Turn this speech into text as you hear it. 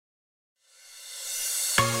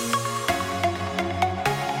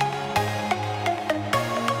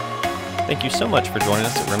Thank you so much for joining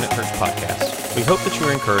us at Remnant Church Podcast. We hope that you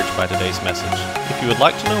are encouraged by today's message. If you would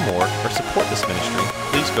like to know more or support this ministry,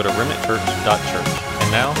 please go to remnantchurch.church. And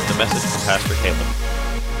now, the message from Pastor Caleb.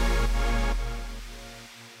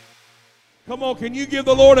 Come on, can you give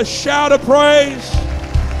the Lord a shout of praise?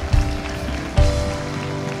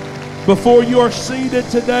 Before you are seated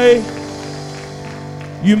today,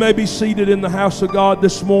 you may be seated in the house of God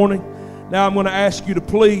this morning. Now I'm going to ask you to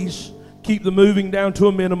please keep the moving down to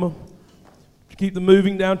a minimum. Keep the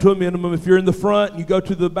moving down to a minimum. If you're in the front and you go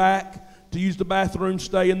to the back to use the bathroom,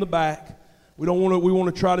 stay in the back. We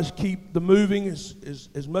want to try to keep the moving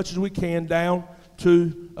as much as we can down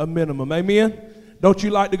to a minimum. Amen? Don't you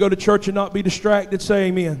like to go to church and not be distracted? Say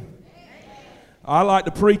amen. Amen. I like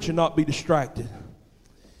to preach and not be distracted.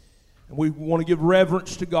 And we want to give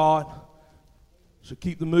reverence to God. So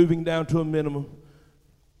keep the moving down to a minimum.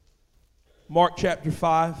 Mark chapter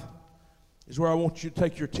 5 is where I want you to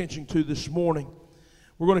take your attention to this morning.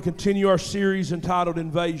 We're going to continue our series entitled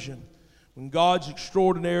Invasion, when God's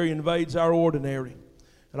extraordinary invades our ordinary.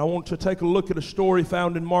 And I want to take a look at a story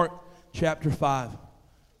found in Mark chapter 5.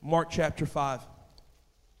 Mark chapter 5.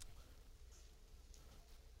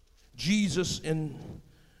 Jesus, in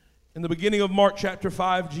the beginning of Mark chapter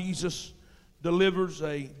 5, Jesus delivers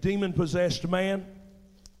a demon-possessed man.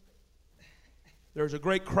 There's a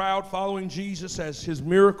great crowd following Jesus as his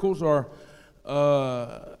miracles are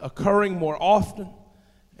occurring more often,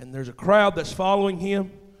 and there's a crowd that's following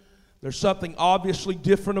him. There's something obviously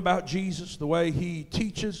different about Jesus, the way he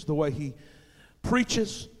teaches, the way he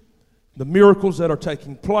preaches, the miracles that are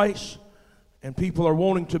taking place, and people are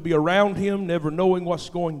wanting to be around him, never knowing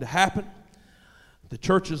what's going to happen. The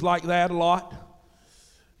church is like that a lot.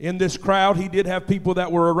 In this crowd, he did have people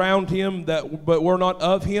that were around him but were not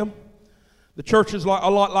of him. The church is a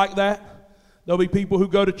lot like that. There'll be people who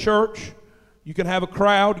go to church. You can have a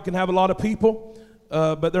crowd, you can have a lot of people,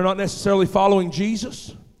 but they're not necessarily following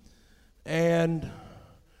Jesus. And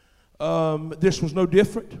this was no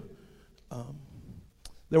different.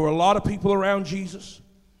 There were a lot of people around Jesus.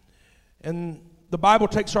 And the Bible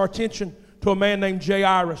takes our attention to a man named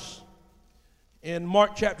Jairus. In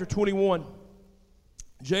Mark chapter 21,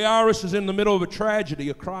 Jairus is in the middle of a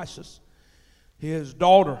tragedy, a crisis. His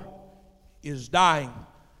daughter is dying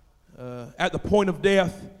at the point of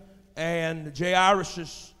death. And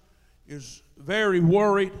Jairus is very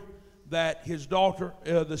worried that his daughter,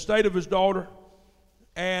 the state of his daughter,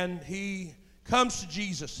 and he comes to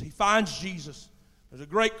Jesus. He finds Jesus. There's a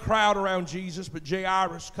great crowd around Jesus, but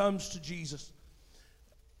Jairus comes to Jesus.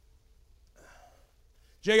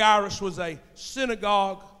 Jairus was a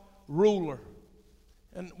synagogue ruler.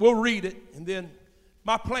 And we'll read it, and then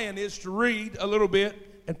my plan is to read a little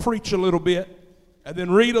bit and preach a little bit, and then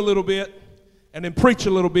read a little bit, and then preach a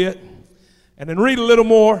little bit, and then read a little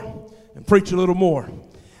more, and preach a little more.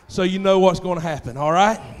 So you know what's going to happen, all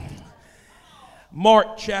right?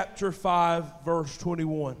 Mark chapter 5, verse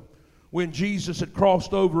 21. When Jesus had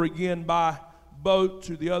crossed over again by boat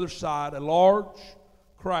to the other side, a large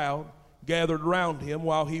crowd gathered around him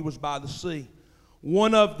while he was by the sea.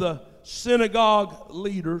 One of the synagogue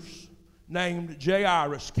leaders named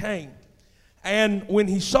Jairus came, and when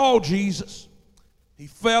he saw Jesus, he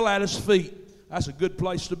fell at his feet. That's a good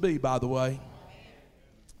place to be, by the way.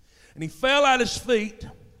 And he fell at his feet,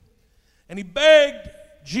 and he begged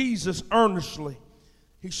Jesus earnestly.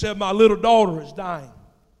 He said, "My little daughter is dying.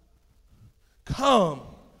 Come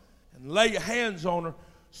and lay your hands on her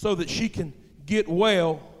so that she can get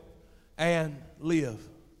well and live."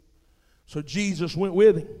 So Jesus went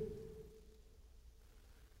with him.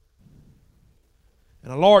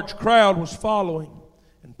 And a large crowd was following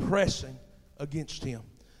and pressing against him.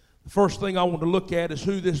 The first thing I want to look at is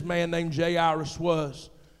who this man named Jairus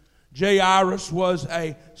was. Jairus was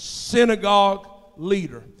a synagogue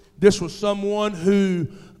leader. This was someone who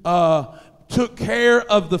took care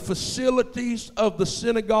of the facilities of the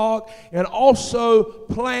synagogue and also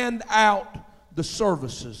planned out the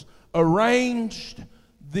services, arranged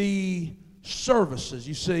the services.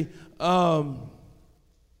 You see,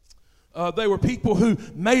 they were people who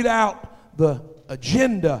made out the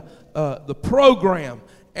agenda, the program,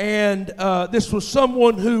 and this was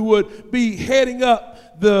someone who would be heading up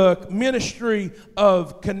the ministry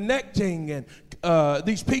of connecting and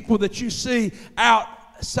these people that you see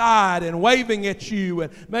outside and waving at you,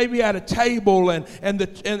 and maybe at a table, and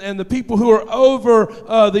the people who are over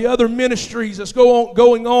the other ministries that's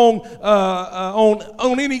going on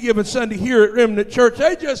any given Sunday here at Remnant Church.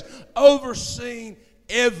 They just overseen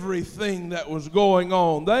everything that was going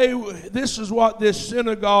on. This is what this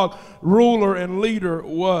synagogue ruler and leader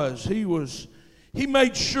was. He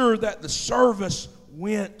made sure that the service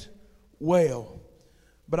went well.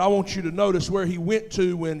 But I want you to notice where he went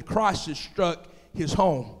to when crisis struck his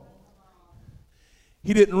home.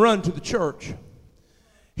 He didn't run to the church.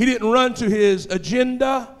 He didn't run to his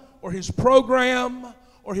agenda or his program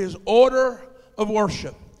or his order of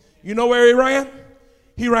worship. You know where he ran?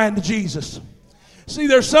 He ran to Jesus. See,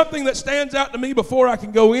 there's something that stands out to me before I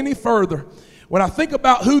can go any further. When I think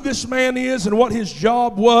about who this man is and what his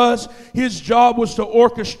job was to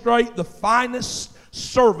orchestrate the finest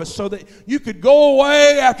service so that you could go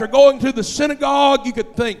away after going to the synagogue. You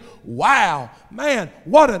could think, wow, man,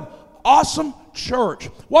 what an awesome church.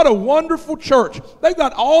 What a wonderful church. They've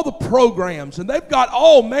got all the programs and they've got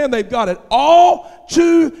it all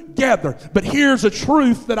together. But here's a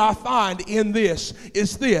truth that I find in this,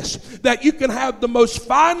 that you can have the most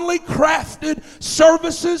finely crafted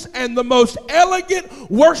services and the most elegant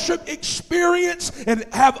worship experience and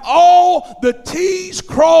have all the T's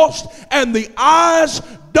crossed and the I's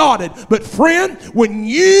dotted. But friend, when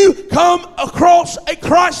you come across a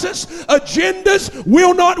crisis, agendas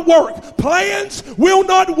will not work. Plans will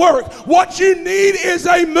not work. What you need is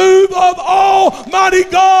a move of Almighty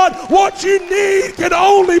God. What you need can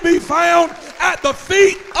only be found at the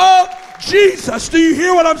feet of Jesus. Do you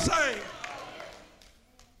hear what I'm saying?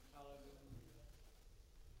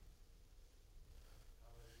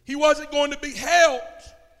 He wasn't going to be helped.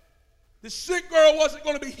 The sick girl wasn't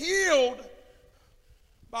going to be healed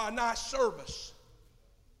by a nice service.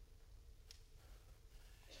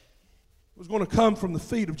 It was going to come from the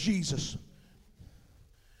feet of Jesus.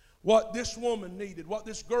 What this woman needed, what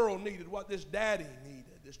this girl needed, what this daddy needed,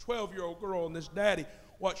 this 12-year-old girl and this daddy,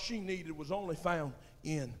 what she needed was only found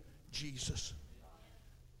in Jesus.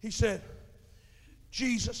 He said,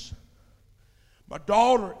 Jesus, my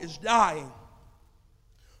daughter is dying.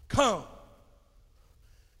 Come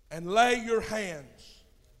and lay your hands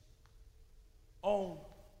on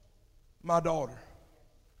my daughter.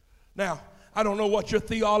 Now, I don't know what your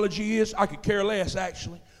theology is. I could care less,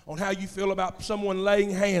 actually, on how you feel about someone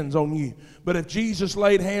laying hands on you. But if Jesus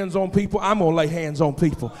laid hands on people, I'm going to lay hands on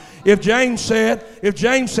people. If James said,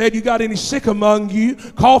 you got any sick among you,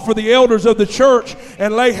 call for the elders of the church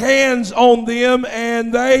and lay hands on them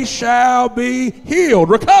and they shall be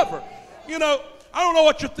healed, recover. You know, I don't know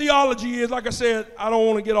what your theology is. Like I said, I don't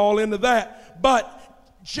want to get all into that. But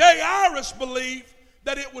Jairus believed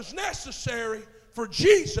that it was necessary for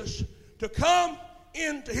Jesus to come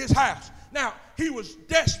into his house. Now, he was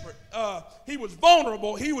desperate. He was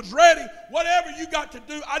vulnerable. He was ready. Whatever you got to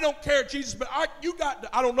do, I don't care, Jesus, but I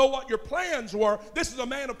don't know what your plans were. This is a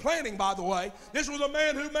man of planning, by the way. This was a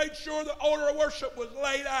man who made sure the order of worship was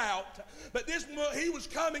laid out. But he was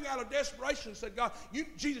coming out of desperation and said, God,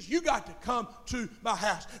 Jesus, you got to come to my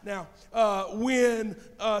house. Now, when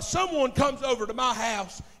someone comes over to my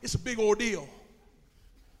house, it's a big ordeal.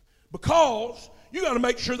 Because you got to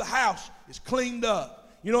make sure the house is cleaned up.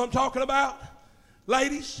 You know what I'm talking about?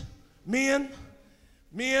 Ladies, men,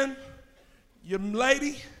 your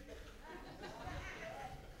lady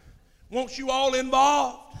wants you all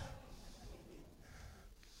involved.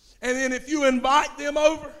 And then if you invite them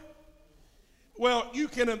over, well, you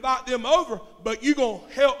can invite them over, but you're going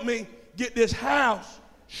to help me get this house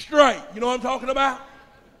straight. You know what I'm talking about?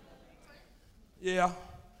 Yeah.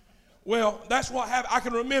 Well, that's what happened. I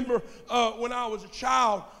can remember when I was a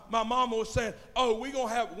child, my mama was saying, oh, we're going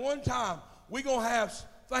to have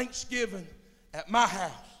Thanksgiving at my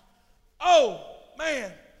house. Oh,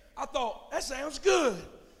 man, I thought, that sounds good.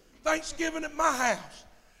 Thanksgiving at my house.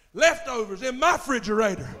 Leftovers in my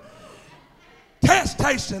refrigerator. Test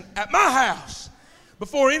tasting at my house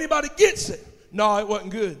before anybody gets it. No, it wasn't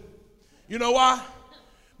good. You know why?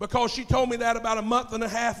 Because she told me that about a month and a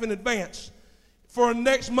half in advance. For the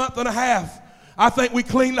next month and a half, I think we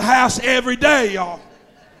clean the house every day, y'all.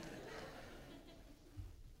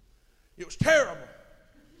 It was terrible.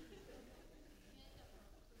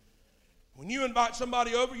 When you invite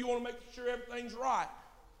somebody over, you want to make sure everything's right.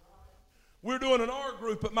 We're doing an R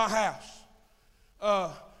group at my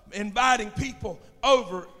house, inviting people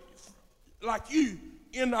over like you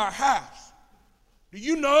in our house. Do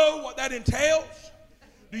you know what that entails?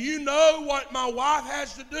 Do you know what my wife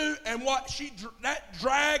has to do and what that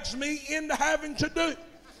drags me into having to do?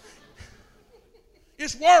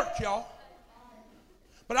 It's work, y'all.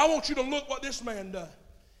 But I want you to look what this man done.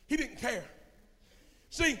 He didn't care.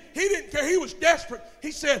 See, he didn't care. He was desperate.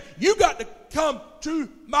 He said, you got to come to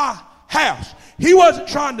my house. He wasn't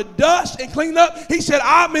trying to dust and clean up. He said,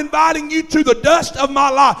 I'm inviting you to the dust of my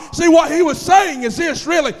life. See, what he was saying is this,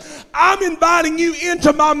 really. I'm inviting you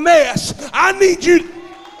into my mess. I need you.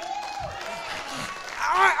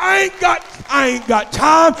 I I ain't got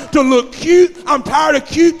time to look cute. I'm tired of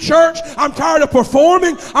cute church. I'm tired of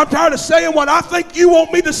performing. I'm tired of saying what I think you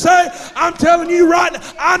want me to say. I'm telling you right now,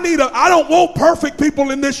 I don't want perfect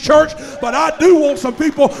people in this church, but I do want some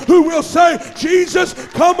people who will say, Jesus,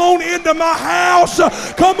 come on into my house.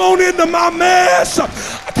 Come on into my mess.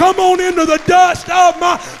 Come on into the dust of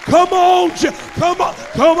my, come on, Jesus. Come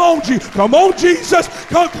on, Jesus.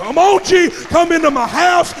 Come into my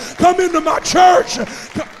house. Come into my church.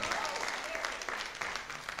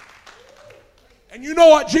 And you know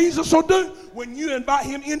what Jesus will do? When you invite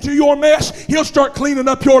him into your mess, he'll start cleaning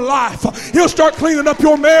up your life. He'll start cleaning up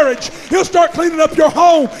your marriage. He'll start cleaning up your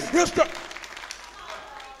home.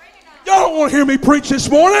 Y'all don't want to hear me preach this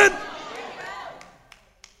morning.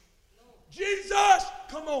 Jesus,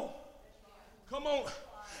 come on. Come on.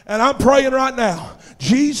 And I'm praying right now,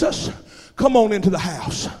 Jesus, come on into the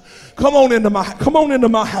house. Come on into my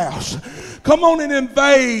house. Come on and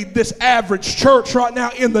invade this average church right now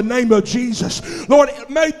in the name of Jesus. Lord,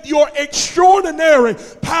 may your extraordinary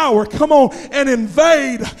power come on and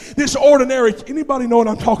invade this ordinary. Anybody know what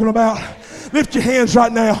I'm talking about? Lift your hands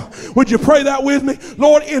right now. Would you pray that with me?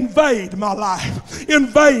 Lord, invade my life.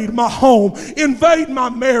 Invade my home. Invade my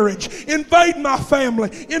marriage. Invade my family.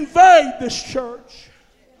 Invade this church.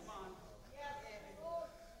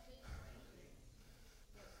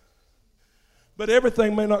 But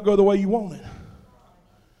everything may not go the way you want it.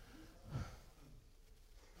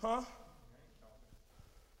 Huh?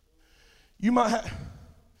 You might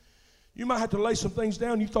have to lay some things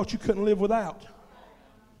down you thought you couldn't live without.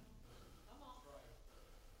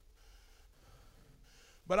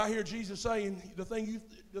 But I hear Jesus saying, the thing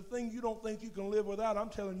you don't think you can live without, I'm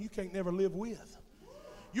telling you, you can't never live with.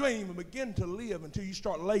 You ain't even begin to live until you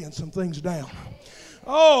start laying some things down.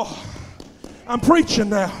 Oh, I'm preaching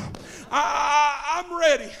now. I'm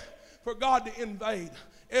ready for God to invade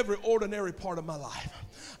every ordinary part of my life.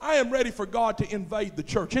 I am ready for God to invade the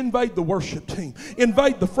church, invade the worship team,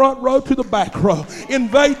 invade the front row to the back row,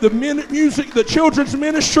 invade the music, the children's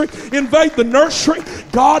ministry, invade the nursery.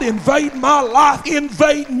 God, invade my life,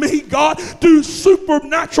 invade me. God, do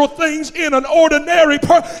supernatural things in an ordinary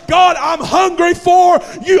person. God, I'm hungry for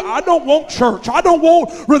you. I don't want church. I don't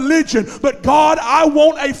want religion. But God, I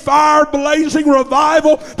want a fire blazing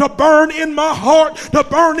revival to burn in my heart, to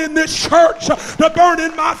burn in this church, to burn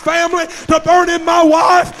in my family, to burn in my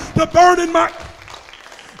wife, to burn in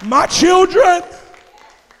my children.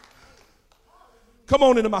 Come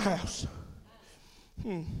on into my house.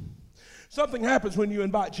 Something happens when you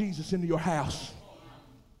invite Jesus into your house.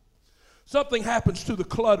 Something happens to the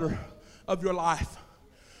clutter of your life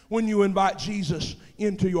when you invite Jesus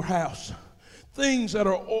into your house. Things that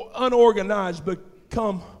are unorganized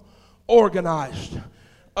become organized.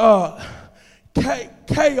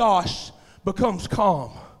 Chaos becomes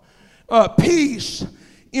calm. Peace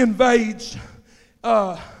invades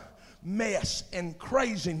mess and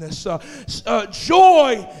craziness.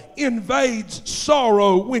 Joy invades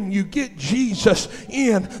sorrow when you get Jesus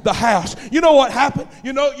in the house. You know what happened?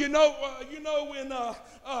 You know when the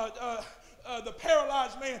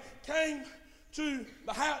paralyzed man came to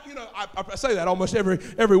the house. You know, I say that almost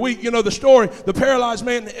every week. You know the story. The paralyzed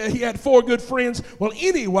man, he had 4 good friends. Well,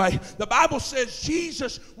 anyway, the Bible says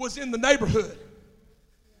Jesus was in the neighborhood.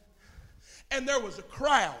 And there was a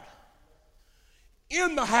crowd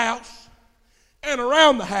in the house and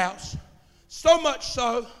around the house, so much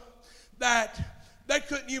so that they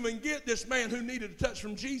couldn't even get this man who needed a touch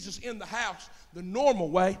from Jesus in the house the normal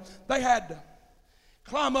way. They had to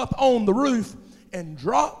climb up on the roof and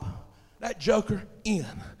drop that joker in,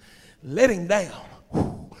 let him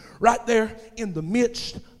down, right there in the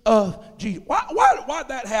midst of Jesus. Why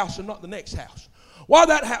that house and not the next house? Why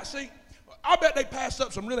that house? See, I bet they passed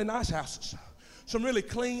up some really nice houses, some really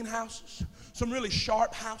clean houses, some really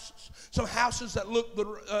sharp houses, some houses that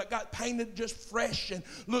got painted just fresh and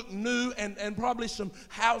look new, and probably some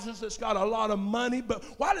houses that's got a lot of money. But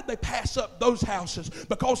why did they pass up those houses?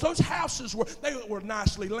 Because those houses were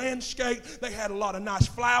nicely landscaped. They had a lot of nice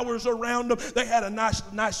flowers around them. They had a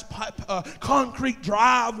nice concrete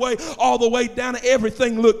driveway all the way down.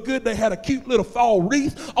 Everything looked good. They had a cute little fall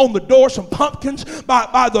wreath on the door, some pumpkins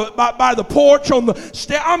by the porch on the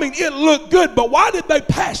step. I mean, it looked good. But why did they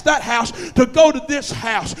pass that house to go to this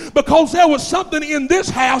house? Because there was something in this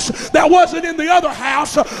house that wasn't in the other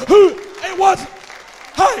house. It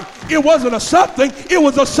wasn't a something, it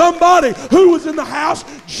was a somebody who was in the house.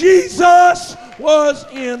 Jesus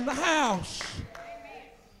was in the house.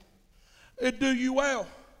 It'd do you well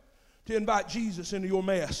to invite Jesus into your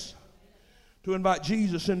mess, to invite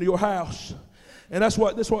Jesus into your house. And that's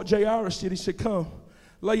what Jairus did. He said, come,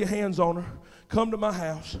 lay your hands on her, come to my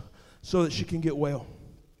house, so that she can get well,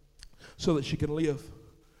 so that she can live.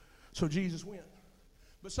 So Jesus went.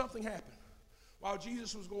 But something happened. While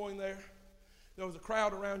Jesus was going there was a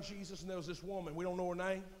crowd around Jesus, and there was this woman. We don't know her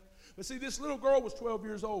name. But see, this little girl was 12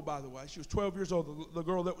 years old, by the way. She was 12 years old, the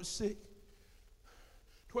girl that was sick.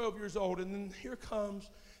 12 years old. And then here comes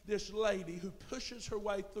this lady who pushes her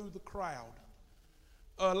way through the crowd.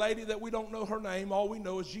 A lady that we don't know her name. All we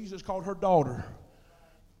know is Jesus called her daughter.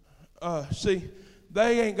 See,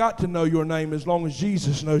 they ain't got to know your name as long as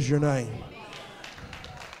Jesus knows your name.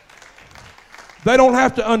 They don't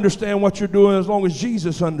have to understand what you're doing as long as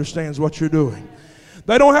Jesus understands what you're doing.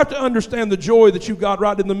 They don't have to understand the joy that you've got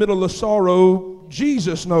right in the middle of sorrow.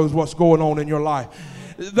 Jesus knows what's going on in your life.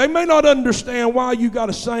 They may not understand why you got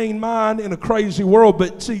a sane mind in a crazy world,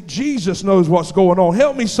 but see, Jesus knows what's going on.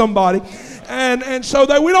 Help me, somebody. And so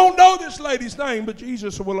we don't know this lady's name, but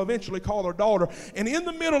Jesus will eventually call her daughter. And in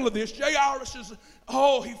the middle of this, Jairus is,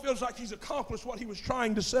 he feels like he's accomplished what he was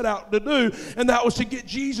trying to set out to do, and that was to get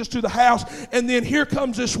Jesus to the house. And then here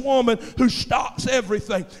comes this woman who stops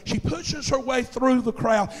everything. She pushes her way through the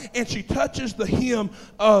crowd, and she touches the hem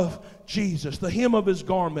of Jesus, the hem of his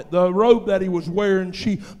garment, the robe that he was wearing.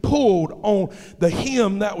 She pulled on the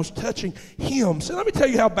hem that was touching him. So let me tell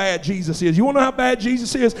you how bad Jesus is. You want to know how bad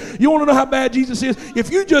Jesus is? You want to know how bad Jesus is?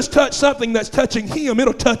 If you just touch something that's touching him,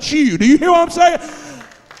 it'll touch you. Do you hear what I'm saying?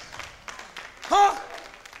 Huh?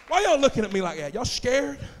 Why y'all looking at me like that? Y'all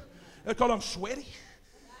scared? Because I'm sweaty?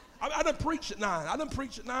 I done preached at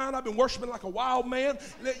 9. I've been worshiping like a wild man.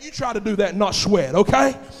 You try to do that and not sweat,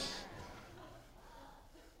 okay?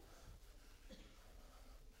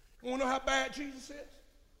 You want to know how bad Jesus is?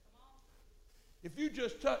 If you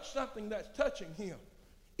just touch something that's touching him,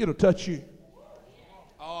 it'll touch you.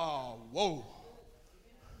 Oh, whoa.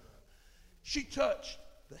 She touched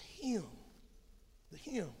the hem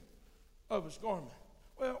of his garment.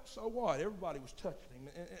 Well, so what? Everybody was touching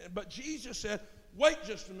him. But Jesus said, wait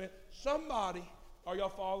just a minute. Somebody, are y'all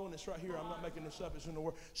following this right here? I'm not making this up. It's in the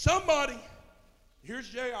Word. Somebody,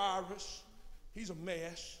 here's Jairus. He's a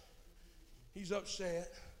mess. He's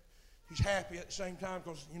upset. He's happy at the same time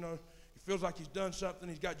because, he feels like he's done something.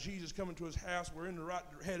 He's got Jesus coming to his house. We're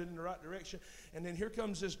headed in the right direction. And then here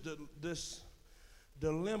comes this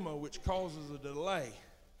dilemma which causes a delay.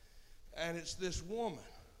 And it's this woman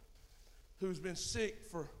who's been sick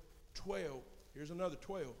for 12. Here's another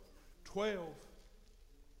 12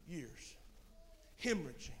 years.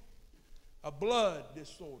 Hemorrhaging. A blood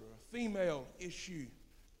disorder. A female issue.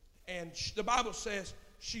 And the Bible says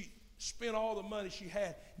she spent all the money she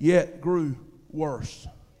had, yet grew worse.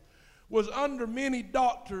 Was under many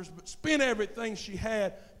doctors, but spent everything she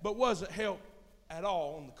had, but wasn't helped at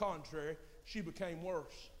all. On the contrary, she became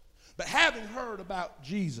worse. But having heard about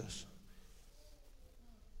Jesus,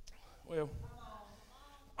 well,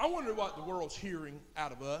 I wonder what the world's hearing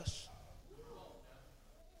out of us.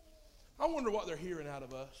 I wonder what they're hearing out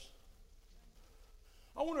of us.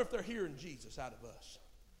 I wonder if they're hearing Jesus out of us.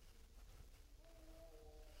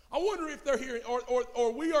 I wonder if they're hearing,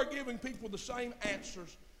 or we are giving people the same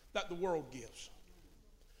answers that the world gives.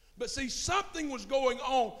 But see, something was going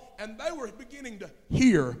on, and they were beginning to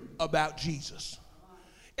hear about Jesus.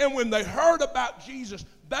 And when they heard about Jesus,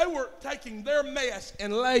 they were taking their mess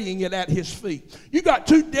and laying it at his feet. You got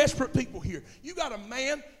two desperate people here. You got a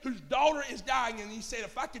man whose daughter is dying, and he said,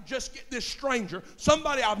 if I could just get this stranger,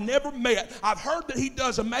 somebody I've never met, I've heard that he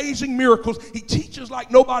does amazing miracles. He teaches like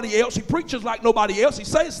nobody else. He preaches like nobody else. He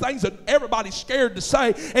says things that everybody's scared to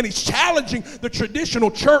say, and he's challenging the traditional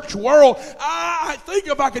church world. I think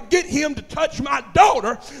if I could get him to touch my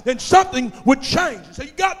daughter, then something would change. So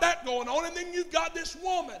you got that going on, and then you've got this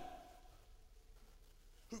woman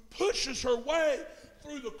who pushes her way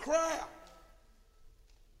through the crowd.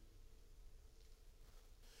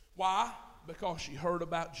 Why? Because she heard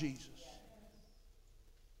about Jesus.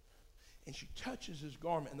 And she touches his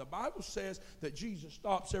garment. And the Bible says that Jesus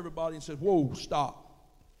stops everybody and says, whoa, stop.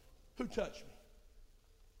 Who touched me?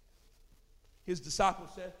 His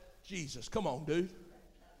disciples said, Jesus. Come on, dude.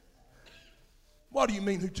 What do you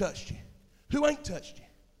mean, who touched you? Who ain't touched you?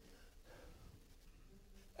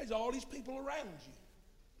 There's all these people around you.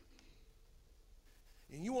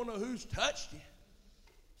 And you want to know who's touched you?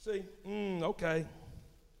 See, okay.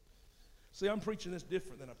 See, I'm preaching this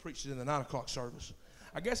different than I preached it in the 9 o'clock service.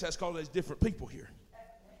 I guess that's because there's different people here.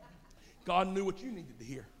 God knew what you needed to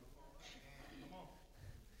hear.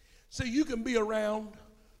 See, you can be around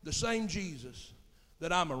the same Jesus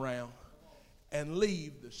that I'm around and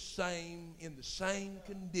leave in the same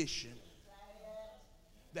condition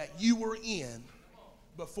that you were in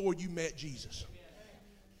before you met Jesus.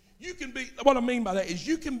 You can be, what I mean by that is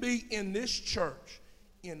you can be in this church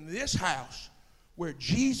in this house where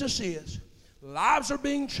Jesus is, lives are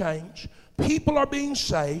being changed, people are being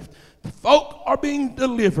saved, folk are being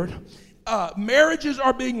delivered, marriages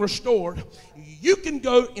are being restored. You can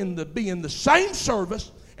go be in the same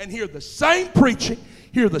service and hear the same preaching,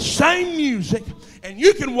 hear the same music, and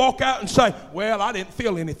you can walk out and say, well, I didn't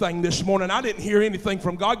feel anything this morning. I didn't hear anything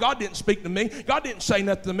from God. God didn't speak to me. God didn't say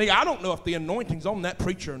nothing to me. I don't know if the anointing's on that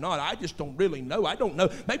preacher or not. I just don't really know. I don't know.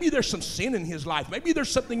 Maybe there's some sin in his life. Maybe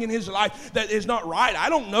there's something in his life that is not right. I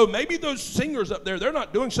don't know. Maybe those singers up there, they're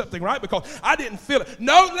not doing something right because I didn't feel it.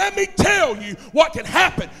 No, let me tell you what can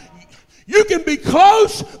happen. You can be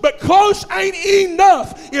close, but close ain't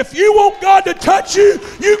enough. If you want God to touch you,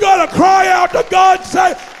 you got to cry out to God and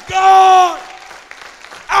say, God,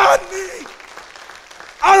 I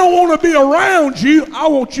don't want to be around you. I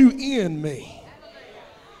want you in me.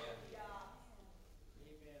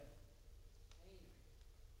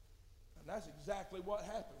 And that's exactly what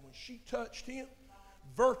happened. When she touched him,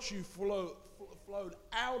 virtue flowed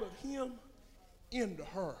out of him into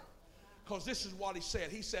her. Because this is what he said.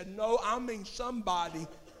 He said, no, I mean somebody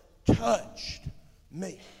touched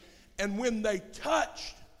me. And when they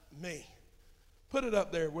touched me, put it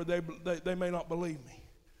up there where they may not believe me.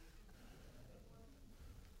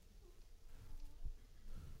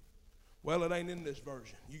 Well, it ain't in this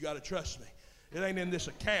version. You got to trust me. It ain't in this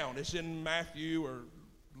account. It's in Matthew or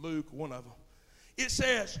Luke, one of them. It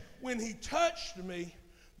says, when he touched me,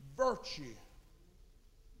 virtue,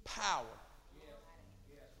 power,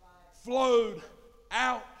 flowed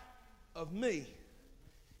out of me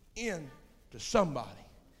into somebody.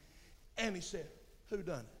 And he said, who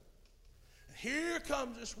done it? And here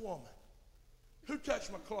comes this woman. Who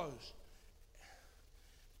touched my clothes?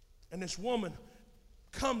 And this woman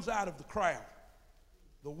comes out of the crowd.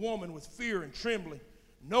 The woman with fear and trembling,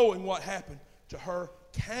 knowing what happened to her,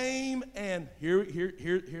 came and here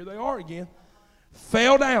they are again,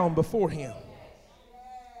 fell down before him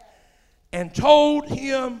and told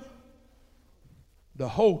him the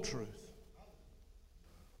whole truth.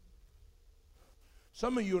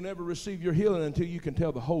 Some of you will never receive your healing until you can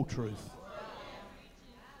tell the whole truth.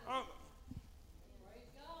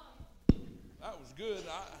 That was good.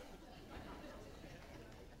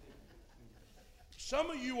 Some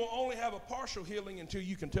of you will only have a partial healing until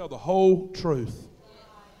you can tell the whole truth.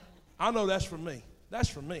 I know that's for me. That's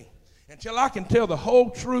for me. Until I can tell the whole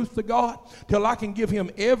truth to God, till I can give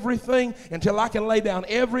him everything, until I can lay down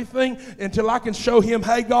everything, until I can show him,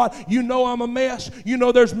 hey God, you know I'm a mess. You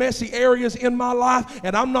know there's messy areas in my life,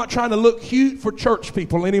 and I'm not trying to look cute for church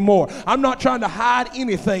people anymore. I'm not trying to hide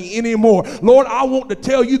anything anymore. Lord, I want to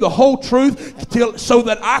tell you the whole truth so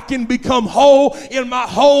that I can become whole in my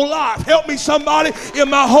whole life. Help me, somebody, in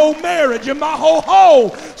my whole marriage, in my whole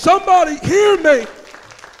home. Somebody hear me.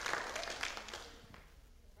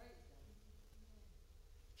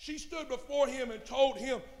 She stood before him and told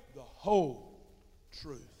him the whole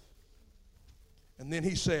truth. And then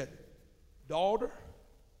he said, daughter,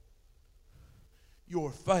 your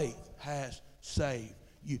faith has saved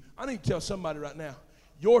you. I need to tell somebody right now,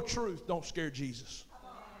 your truth don't scare Jesus.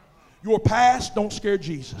 Your past don't scare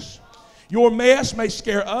Jesus. Your mess may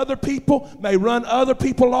scare other people, may run other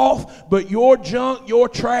people off, but your junk, your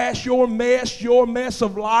trash, your mess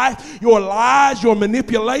of life, your lies, your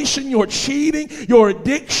manipulation, your cheating, your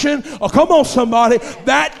addiction, oh, come on somebody,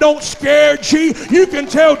 that don't scare Jesus. You can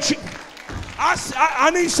tell I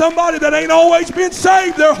need somebody that ain't always been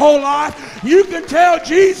saved their whole life. You can tell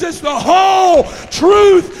Jesus the whole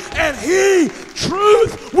truth, and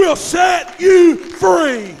truth will set you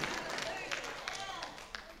free.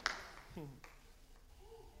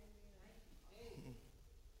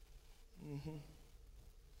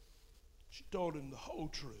 Told him the whole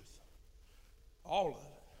truth, all of it.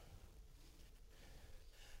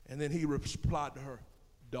 And then he replied to her,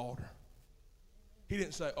 daughter. He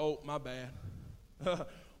didn't say, oh, my bad.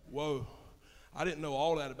 Whoa, I didn't know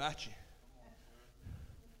all that about you.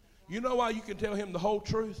 You know why you can tell him the whole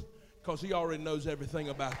truth? Because he already knows everything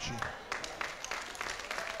about you.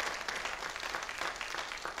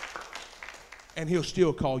 And he'll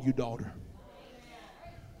still call you daughter.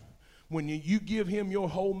 When you give him your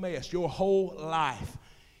whole mess, your whole life,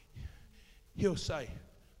 he'll say,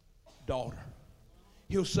 daughter.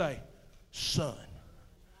 He'll say, son.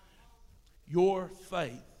 Your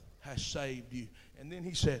faith has saved you. And then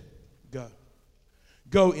he said, go.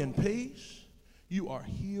 Go in peace. You are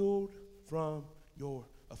healed from your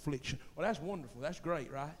affliction. Well, that's wonderful. That's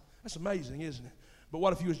great, right? That's amazing, isn't it? But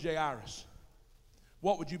what if you was Jairus?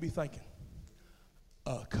 What would you be thinking?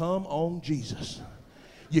 Come on, Jesus.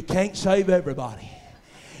 You can't save everybody.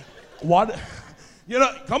 What? You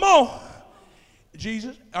know, come on.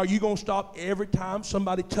 Jesus, are you going to stop every time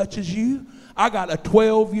somebody touches you? I got a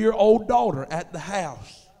 12-year-old daughter at the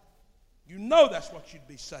house. You know that's what you'd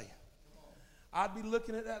be saying. I'd be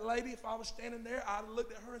looking at that lady. If I was standing there, I'd have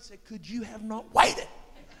looked at her and said, could you have not waited?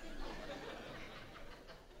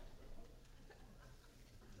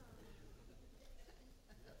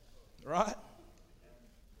 Right?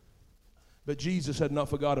 But Jesus had not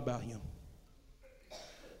forgot about him.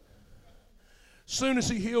 Soon as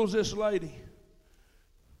he heals this lady,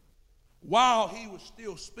 while he was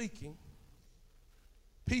still speaking,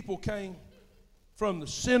 people came from the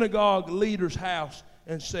synagogue leader's house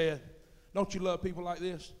and said, don't you love people like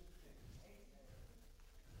this?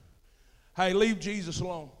 Hey, leave Jesus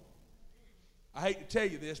alone. I hate to tell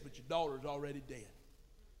you this, but your daughter's already dead.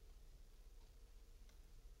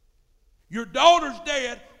 Your daughter's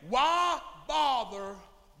dead. Why bother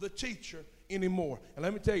the teacher anymore? And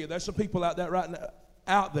let me tell you, there's some people out there right now,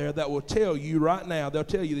 that will tell you right now, they'll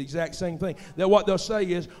tell you the exact same thing. That what they'll say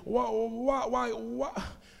is, why?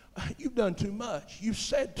 You've done too much. You've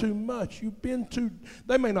said too much. You've been too...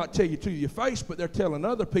 They may not tell you to your face, but they're telling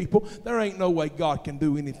other people there ain't no way God can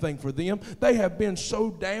do anything for them. They have been so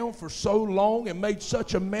down for so long and made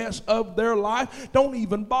such a mess of their life. Don't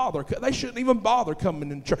even bother. They shouldn't even bother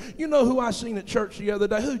coming in church. You know who I seen at church the other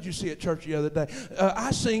day? Who'd you see at church the other day?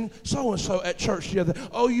 I seen so-and-so at church the other day.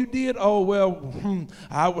 Oh, you did? Oh, well,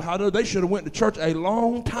 I know they should have went to church a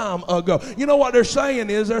long time ago. You know what they're saying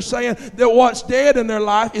is they're saying that what's dead in their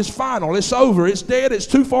life is final. It's over. It's dead. It's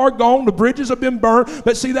too far gone. The bridges have been burned.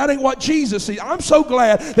 But see, that ain't what Jesus sees. I'm so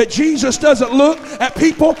glad that Jesus doesn't look at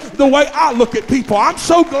people the way I look at people. I'm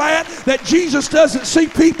so glad that Jesus doesn't see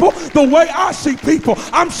people the way I see people.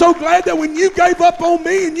 I'm so glad that when you gave up on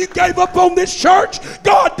me and you gave up on this church,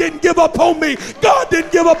 God didn't give up on me. God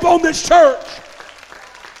didn't give up on this church.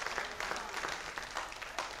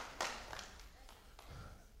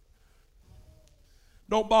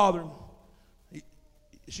 Don't bother him.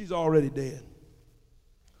 She's already dead.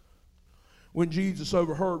 When Jesus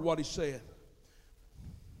overheard what he said,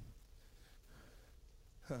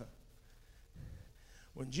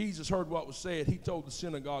 when Jesus heard what was said, he told the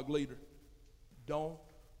synagogue leader, don't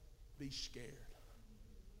be scared.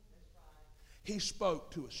 He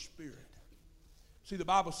spoke to a spirit. See, the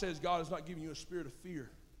Bible says God is not giving you a spirit of fear.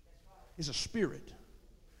 It's a spirit,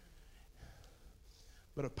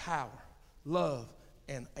 but of power, love,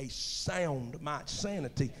 and a sound mind,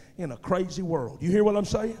 sanity in a crazy world. You hear what I'm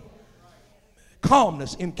saying?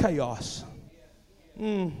 Calmness in chaos.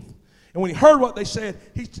 And when he heard what they said,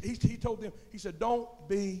 he told them, he said,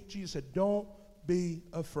 Jesus said, don't be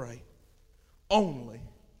afraid. Only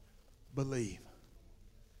believe.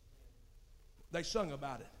 They sung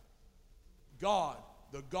about it. God,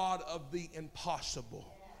 the God of the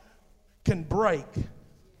impossible, can break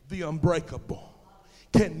the unbreakable,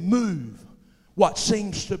 can move what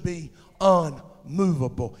seems to be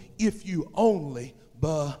unmovable if you only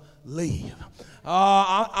believe.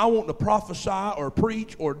 I want to prophesy or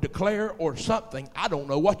preach or declare or something. I don't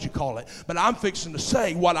know what you call it, but I'm fixing to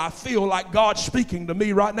say what I feel like God's speaking to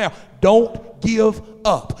me right now. Don't give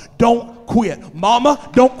up. Don't quit. Mama,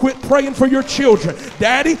 don't quit praying for your children.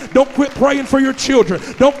 Daddy, don't quit praying for your children.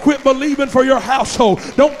 Don't quit believing for your household.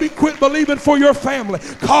 Don't quit believing for your family.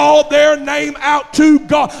 Call their name out to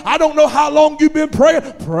God. I don't know how long you've been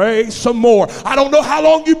praying. Pray some more. I don't know how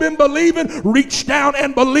long you've been believing. Reach down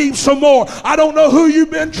and believe some more. I don't know who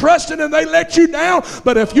you've been trusting and they let you down,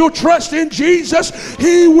 but if you'll trust in Jesus,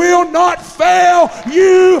 he will not fail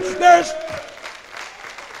you.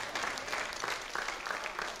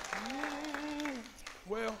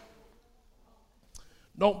 Well,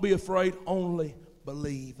 don't be afraid, only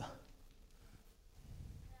believe.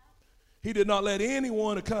 He did not let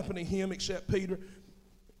anyone accompany him except Peter,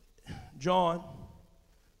 John,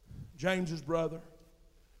 James's brother.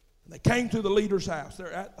 And they came to the leader's house.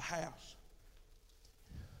 They're at the house.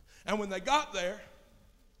 And when they got there,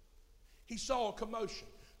 he saw a commotion.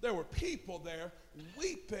 There were people there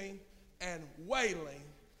weeping and wailing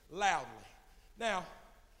loudly. Now,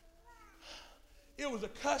 it was a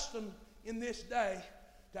custom in this day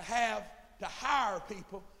to hire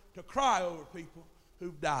people to cry over people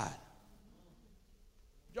who've died.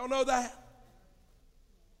 Y'all know that?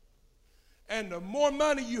 And the more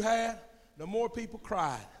money you had, the more people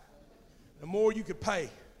cried. The more you could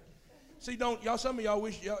pay. See, some of y'all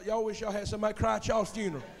wish y'all had somebody cry at y'all's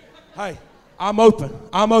funeral. Hey, I'm open.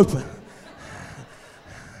 Go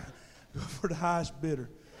for the highest bidder.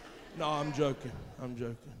 No, I'm joking.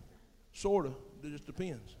 Sort of. It just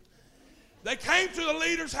depends. They came to the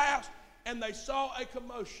leader's house and they saw a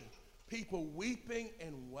commotion. People weeping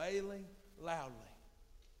and wailing loudly.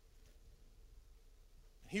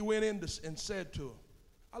 he went in and said to him,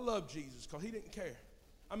 I love Jesus because he didn't care.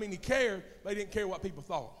 I mean, he cared, but he didn't care what people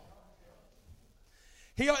thought.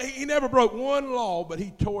 He never broke one law, but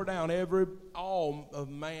he tore down all of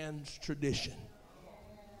man's tradition.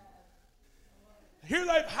 Here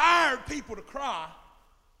they've hired people to cry,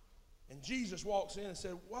 and Jesus walks in and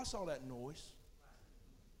said, what's all that noise?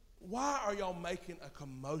 Why are y'all making a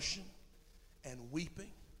commotion and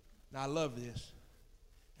weeping? Now, I love this.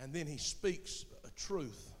 And then he speaks a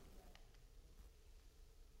truth.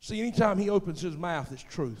 See, anytime he opens his mouth, it's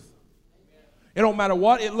truth. It don't matter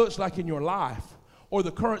what it looks like in your life, or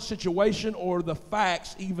the current situation, or the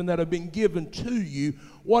facts even that have been given to you.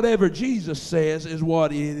 Whatever Jesus says is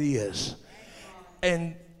what it is.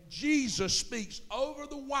 And Jesus speaks over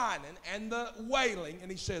the whining and the wailing, and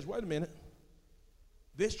he says, wait a minute.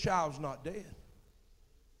 This child's not dead.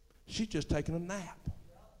 She's just taking a nap.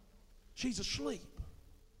 She's asleep.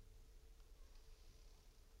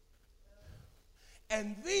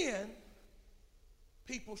 And then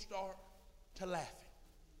people start to laughing.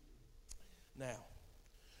 Now,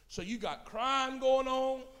 so you got crying going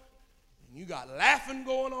on, and you got laughing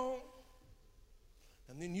going on,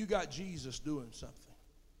 and then you got Jesus doing something.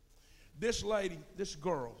 This lady, this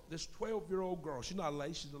girl, this 12-year-old girl, she's not a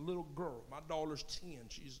lady, she's a little girl. My daughter's 10.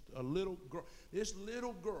 She's a little girl. This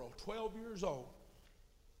little girl, 12 years old,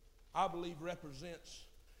 I believe represents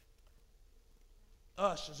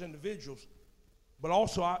us as individuals, but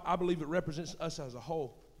also I believe it represents us as a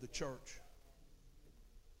whole, the church.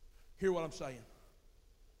 Hear what I'm saying.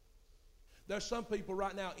 There's some people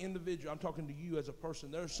right now, individual, I'm talking to you as a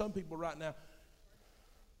person. There's some people right now,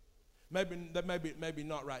 maybe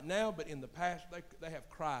not right now, but in the past, they have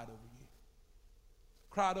cried over you.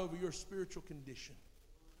 Cried over your spiritual condition.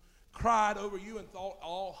 Cried over you and thought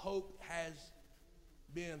all hope has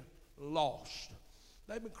been lost.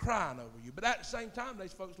 They've been crying over you. But at the same time,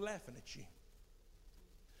 these folks laughing at you.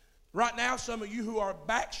 Right now, some of you who are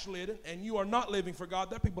backslidden and you are not living for God,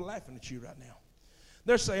 there are people laughing at you right now.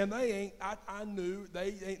 They're saying I knew they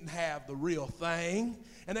didn't have the real thing,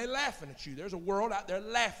 and they're laughing at you. There's a world out there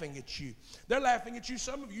laughing at you. They're laughing at you.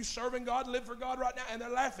 Some of you serving God, live for God right now, and they're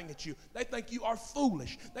laughing at you. They think you are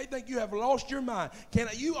foolish. They think you have lost your mind.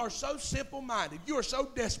 You are so simple-minded. You are so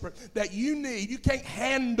desperate that you can't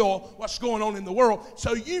handle what's going on in the world,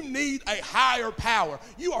 so you need a higher power.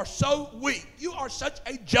 You are so weak. You are such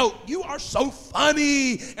a joke. You are so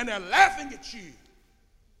funny, and they're laughing at you.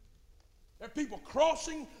 There are people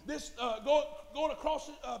crossing this, going across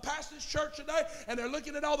past this church today, and they're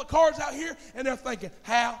looking at all the cars out here, and they're thinking,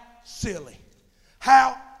 how silly,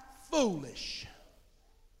 how foolish.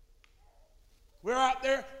 We're out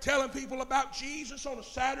there telling people about Jesus on a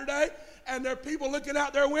Saturday, and there are people looking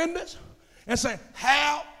out their windows and saying,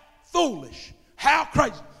 how foolish, how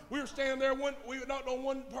crazy. We were standing there, we knocked on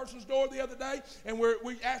one person's door the other day, and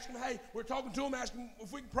we asked them, hey, we're talking to them, asking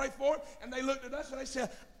if we can pray for them, and they looked at us and they said,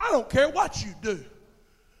 I don't care what you do,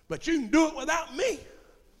 but you can do it without me.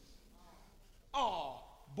 Oh,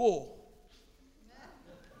 bull.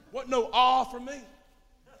 Wasn't no awe for me.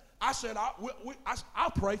 I said,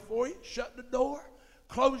 I'll pray for you. Shut the door,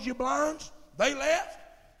 close your blinds. They left.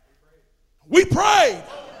 We prayed.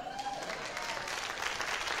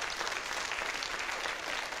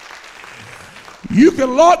 You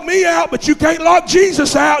can lock me out, but you can't lock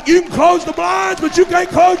Jesus out. You can close the blinds, but you can't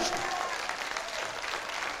close.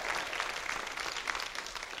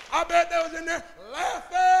 I bet they was in there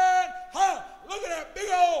laughing. Huh, look at that big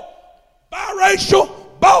old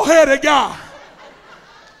biracial, bald-headed guy.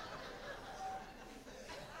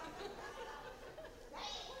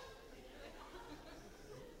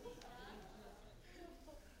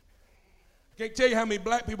 I can't tell you how many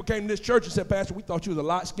black people came to this church and said, Pastor, we thought you was a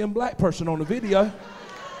light-skinned black person on the video.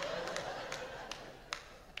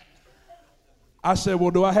 I said,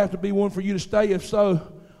 well, do I have to be one for you to stay? If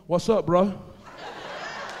so, what's up, bro?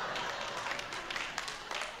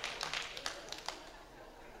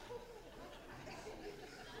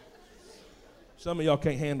 Some of y'all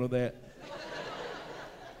can't handle that.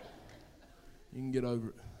 You can get over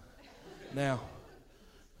it. Now,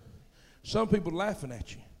 some people laughing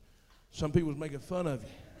at you. Some people's making fun of you.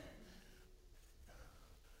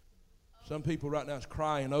 Some people right now is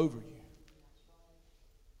crying over you.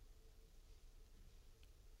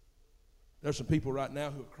 There's some people right now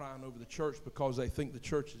who are crying over the church because they think the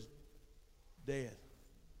church is dead.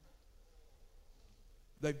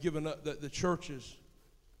 They've given up. The church has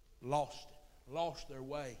lost their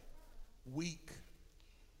way, weak.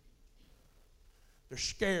 They're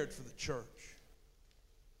scared for the church.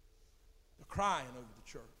 They're crying over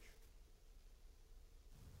the church.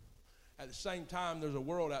 At the same time, there's a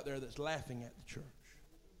world out there that's laughing at the church.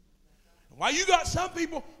 While you got some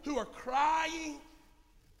people who are crying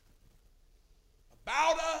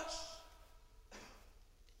about us,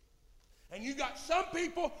 and you got some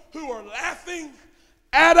people who are laughing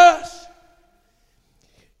at us,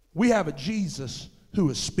 we have a Jesus who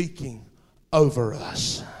is speaking over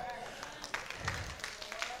us.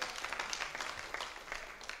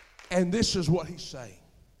 And this is what he's saying.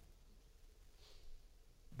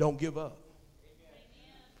 Don't give up.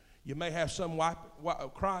 You may have some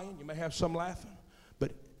crying, you may have some laughing,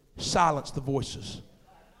 but silence the voices.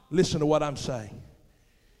 Listen to what I'm saying.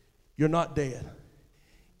 You're not dead.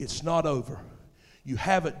 It's not over. You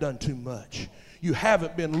haven't done too much. You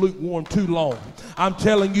haven't been lukewarm too long. I'm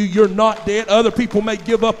telling you, you're not dead. Other people may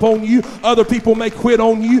give up on you. Other people may quit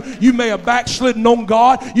on you. You may have backslidden on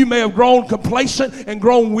God. You may have grown complacent and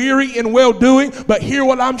grown weary in well-doing. But hear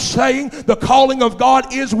what I'm saying. The calling of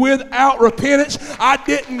God is without repentance. I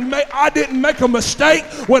didn't make a mistake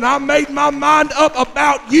when I made my mind up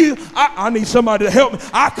about you. I need somebody to help me.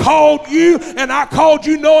 I called you, and I called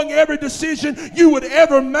you knowing every decision you would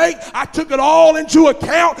ever make. I took it all into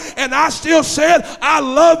account, and I still said, I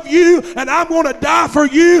love you and I'm going to die for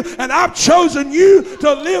you and I've chosen you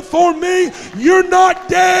to live for me. You're not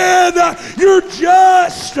dead. You're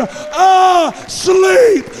just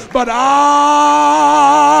asleep. But I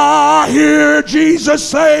hear Jesus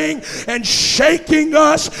saying and shaking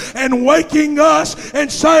us and waking us and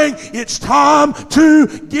saying, it's time to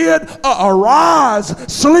arise,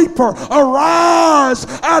 sleeper, arise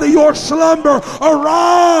out of your slumber,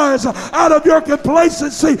 arise out of your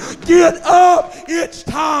complacency, get up. It's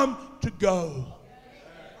time to go.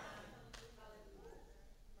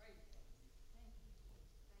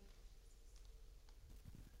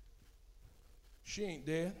 She ain't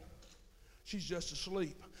dead. She's just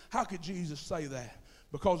asleep. How could Jesus say that?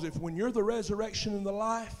 Because when you're the resurrection and the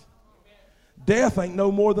life, death ain't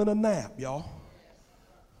no more than a nap, y'all.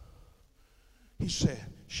 He said,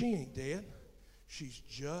 she ain't dead. She's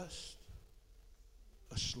just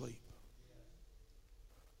asleep.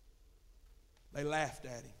 They laughed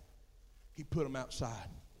at him. He put them outside.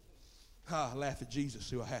 Laugh at Jesus,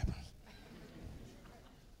 see what happens.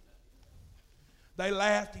 They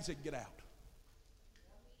laughed. He said, get out.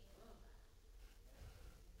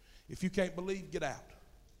 If you can't believe, get out.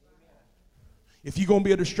 If you're going to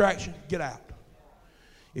be a distraction, get out.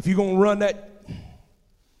 If you're going to run that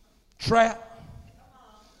trap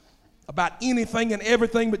about anything and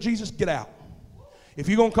everything but Jesus, get out. If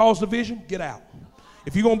you're going to cause division, get out.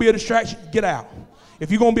 If you're going to be a distraction, get out. If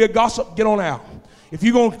you're going to be a gossip, get on out. If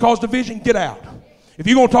you're going to cause division, get out. If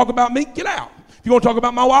you're going to talk about me, get out. If you're going to talk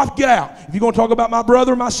about my wife, get out. If you're going to talk about my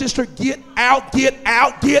brother or my sister, get out, get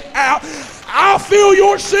out, get out. I'll fill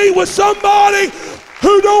your seat with somebody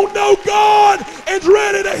who don't know God and's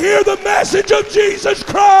ready to hear the message of Jesus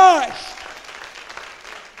Christ.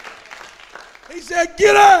 He said,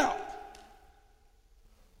 get out.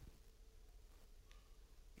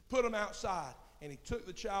 He put them outside. And he took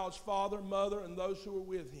the child's father, mother, and those who were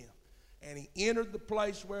with him. And he entered the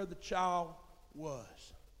place where the child was.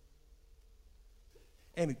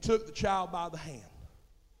 And he took the child by the hand.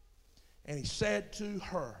 And he said to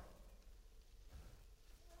her,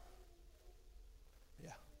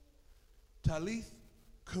 Talith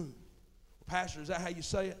cum. Pastor, is that how you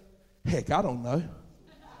say it? Heck, I don't know.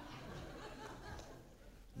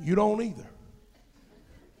 You don't either.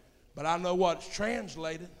 But I know what it's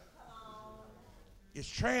translated. It's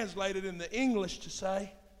translated in the English to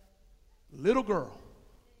say, little girl,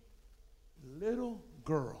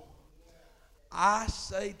 I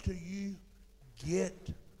say to you, get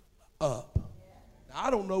up. Now, I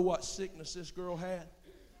don't know what sickness this girl had.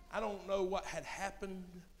 I don't know what had happened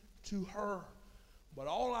to her. But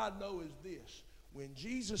all I know is this. When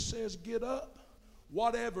Jesus says get up,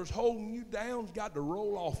 whatever's holding you down's got to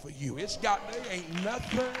roll off of you. There ain't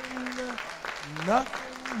nothing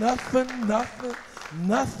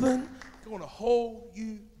going to hold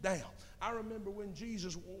you down. I remember when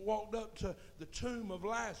Jesus walked up to the tomb of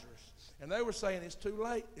Lazarus, and they were saying, it's too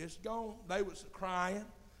late, it's gone. They was crying.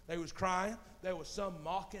 There was some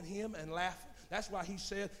mocking him and laughing. That's why he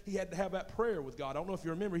said he had to have that prayer with God. I don't know if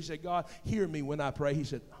you remember. He said, God, hear me when I pray. He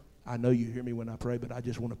said, I know you hear me when I pray, but I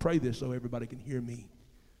just want to pray this so everybody can hear me.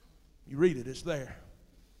 You read it, it's there.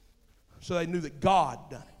 So they knew that God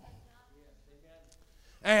done it.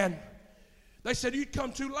 And they said, you'd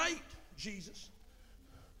come too late, Jesus.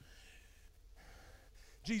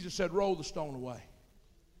 Jesus said, roll the stone away.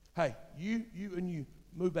 Hey, you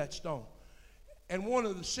move that stone. And one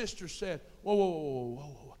of the sisters said,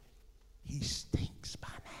 whoa. He stinks by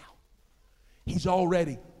now. He's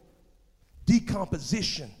already,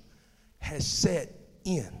 decomposition has set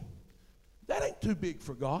in. That ain't too big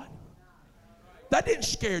for God. That didn't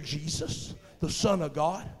scare Jesus, the Son of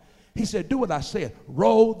God. He said, do what I said.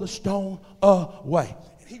 Roll the stone away.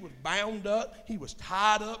 And he was bound up. He was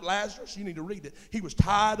tied up. Lazarus, you need to read it. He was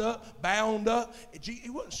tied up, bound up. He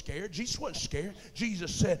wasn't scared. Jesus wasn't scared.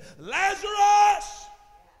 Jesus said, Lazarus!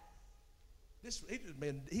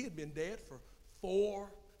 He had been dead for 4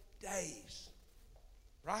 days.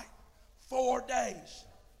 Right? 4 days.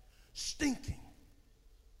 Stinking.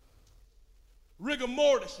 Rigor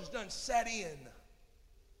mortis has done set in.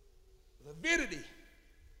 Lividity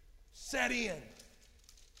set in.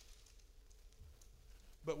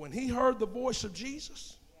 But when he heard the voice of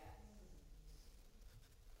Jesus,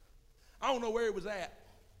 I don't know where he was at.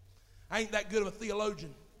 I ain't that good of a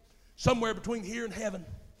theologian. Somewhere between here and heaven.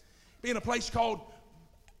 Be in a place called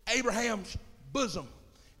Abraham's bosom.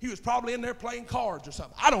 He was probably in there playing cards or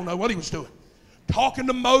something. I don't know what he was doing. Talking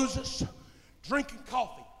to Moses, drinking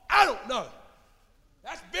coffee. I don't know.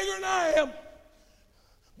 That's bigger than I am.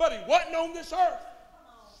 But he wasn't on this earth.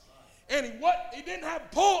 And he didn't have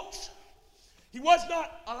a pulse. He was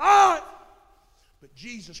not alive. But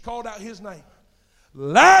Jesus called out his name.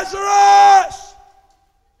 Lazarus!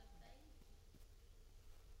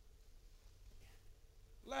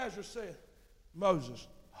 Lazarus said, Moses,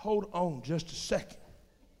 hold on just a second.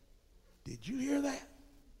 Did you hear that?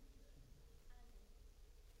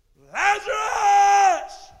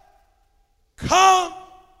 Lazarus! Come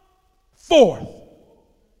forth.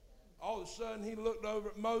 All of a sudden, he looked over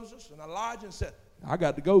at Moses and Elijah and said, I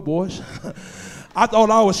got to go, boys. I thought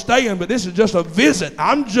I was staying, but this is just a visit.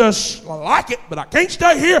 I like it, but I can't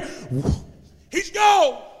stay here. He's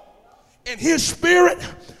gone. And his spirit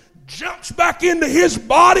jumps back into his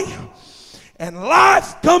body, and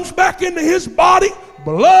life comes back into his body.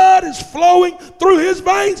 Blood is flowing through his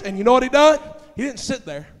veins. And you know what he done? He didn't sit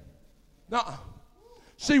there. Nuh-uh.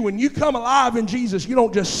 See, when you come alive in Jesus, you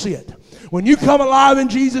don't just sit. When you come alive in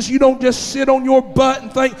Jesus, you don't just sit on your butt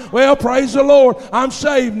and think, well, praise the Lord, I'm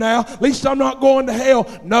saved now. At least I'm not going to hell.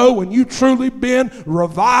 No, when you've truly been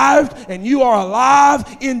revived and you are alive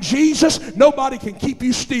in Jesus, nobody can keep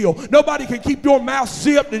you still. Nobody can keep your mouth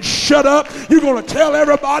zipped and shut up. You're going to tell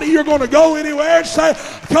everybody, you're going to go anywhere and say,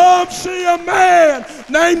 come see a man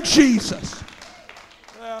named Jesus.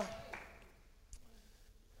 Well,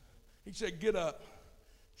 he said, get up.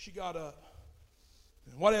 She got up.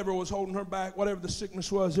 And whatever was holding her back, whatever the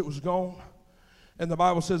sickness was, it was gone. And the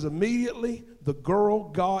Bible says immediately the girl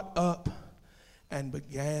got up and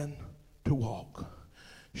began to walk.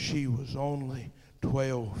 She was only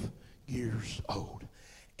 12 years old.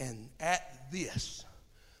 And at this,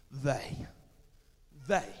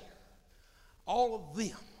 all of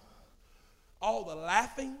them, all the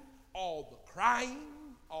laughing, all the crying,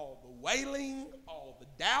 all the wailing, all the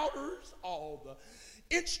doubters, all the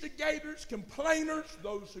instigators, complainers,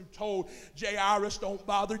 those who told Jairus, don't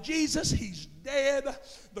bother Jesus, he's dead,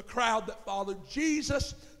 the crowd that followed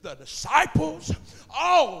Jesus, the disciples,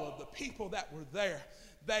 all of the people that were there,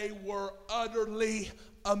 they were utterly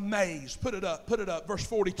amazed. Put it up, verse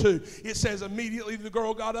 42. It says, immediately the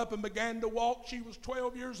girl got up and began to walk. She was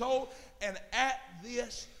 12 years old, and at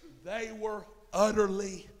this they were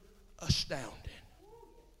utterly astounded.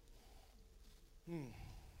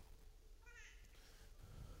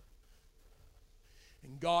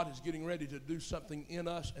 And God is getting ready to do something in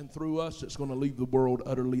us and through us that's going to leave the world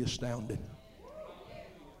utterly astounded.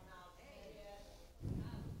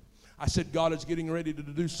 I said God is getting ready to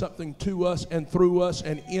do something to us and through us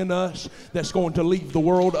and in us that's going to leave the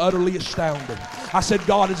world utterly astounded. I said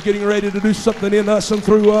God is getting ready to do something in us and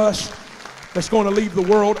through us that's going to leave the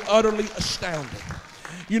world utterly astounded.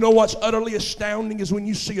 You know what's utterly astounding is when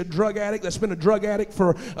you see a drug addict that's been a drug addict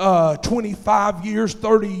for 25 years,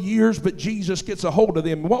 30 years, but Jesus gets a hold of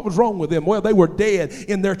them. What was wrong with them? Well, they were dead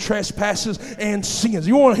in their trespasses and sins.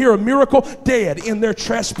 You want to hear a miracle? Dead in their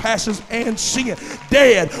trespasses and sin.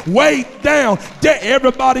 Dead, weighed down. Dead.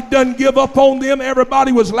 Everybody done give up on them.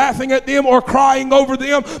 Everybody was laughing at them or crying over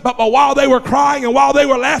them. But while they were crying and while they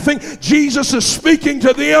were laughing, Jesus is speaking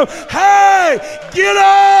to them. Hey, get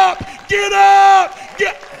up! Get up!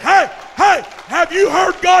 Hey, have you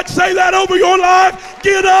heard God say that over your life?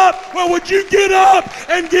 Get up. Well, would you get up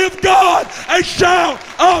and give God a shout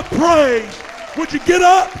of praise? Would you get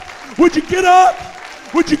up? Would you get up?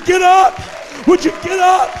 Would you get up? Would you get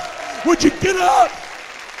up? Would you get up?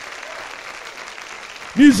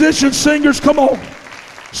 Musicians, singers, come on.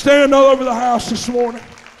 Stand all over the house this morning.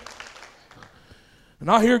 And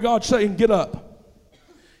I hear God saying, get up.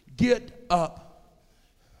 Get up.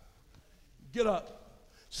 Get up.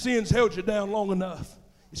 Sin's held you down long enough.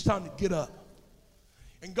 It's time to get up.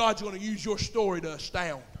 And God's going to use your story to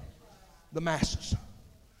astound. the masses.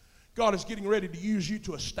 God is getting ready to use you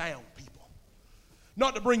to astound people.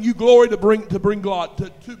 Not to bring you glory, but to bring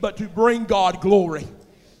God glory.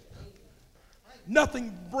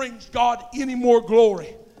 Nothing brings God any more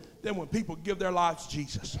glory than when people give their lives to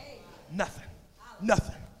Jesus. Nothing.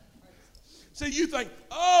 Nothing. See, you think,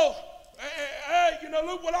 oh, hey,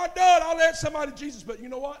 look what I've done. I'll let somebody to Jesus. But you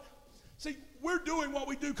know what? See, we're doing what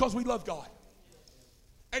we do because we love God.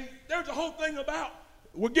 And there's a whole thing about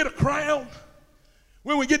we'll get a crown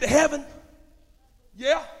when we get to heaven.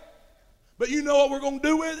 Yeah. But you know what we're going to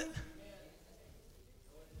do with it?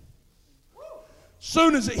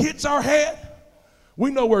 Soon as it hits our head, we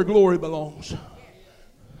know where glory belongs.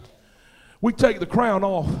 We take the crown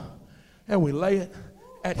off and we lay it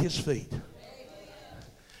at his feet.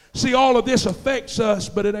 See, all of this affects us,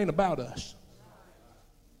 but it ain't about us.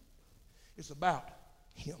 It's about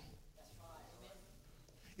him.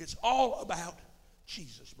 It's all about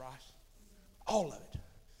Jesus, Bryce. All of it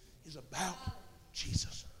is about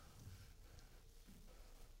Jesus.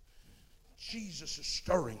 Jesus is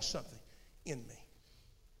stirring something in me.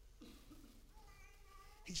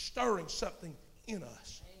 He's stirring something in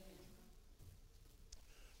us.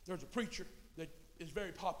 There's a preacher that is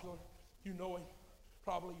very popular. You know him.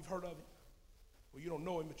 Probably you've heard of him. Well, you don't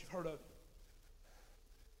know him, but you've heard of him.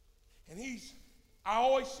 And I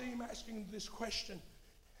always see him asking this question.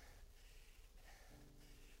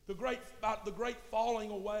 About the great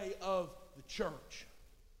falling away of the church.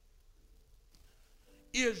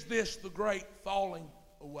 Is this the great falling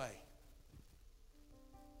away?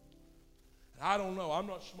 And I don't know. I'm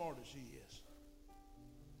not smart as he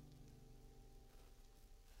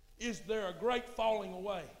is. Is there a great falling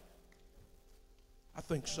away? I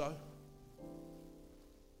think so.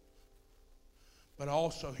 But I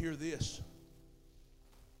also hear this.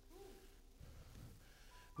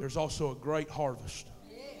 There's also a great harvest.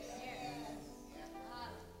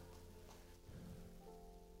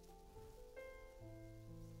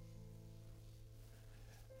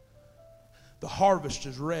 The harvest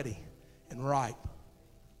is ready and ripe,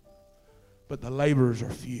 but the laborers are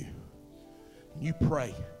few. You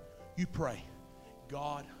pray,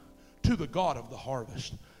 God, to the God of the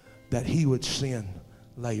harvest, that he would send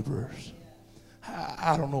laborers.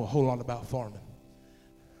 I don't know a whole lot about farming.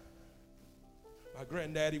 My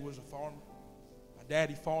granddaddy was a farmer. My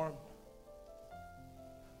daddy farmed.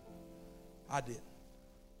 I didn't.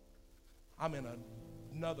 I'm in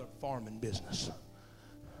another farming business.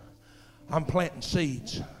 I'm planting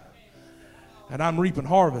seeds, and I'm reaping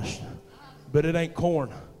harvest, but it ain't corn,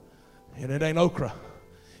 and it ain't okra,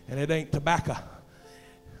 and it ain't tobacco.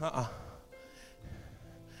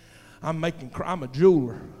 I'm a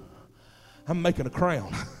jeweler. I'm making a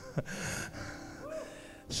crown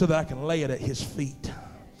so that I can lay it at his feet.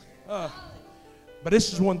 But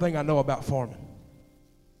this is one thing I know about farming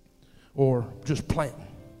or just planting,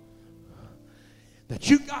 that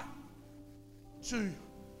you got to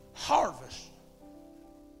harvest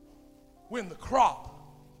when the crop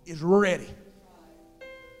is ready.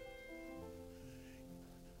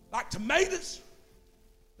 Like tomatoes,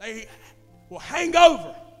 they will hang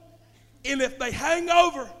over. And if they hang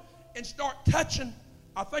over and start touching,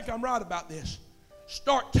 I think I'm right about this,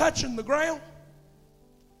 start touching the ground,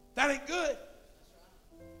 that ain't good,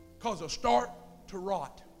 because they'll start to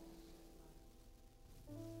rot.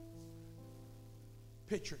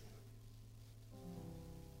 Picture it.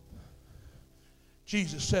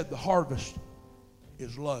 Jesus said the harvest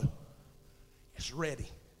is low. It's ready.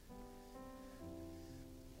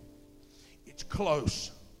 It's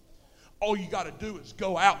close. All you got to do is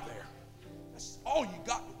go out there. That's all you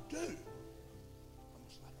got to do.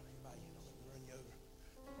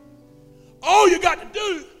 All you got to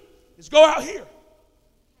do is go out here.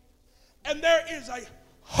 And there is a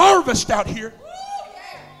harvest out here.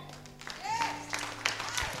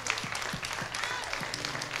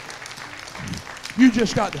 You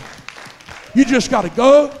just got to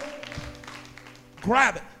go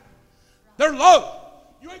grab it. They're low.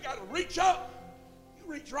 You ain't got to reach up.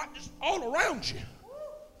 You reach right just all around you.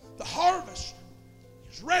 The harvest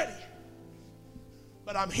is ready.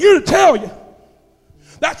 But I'm here to tell you,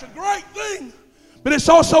 that's a great thing, but it's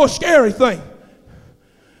also a scary thing.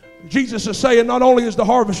 Jesus is saying not only is the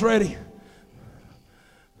harvest ready,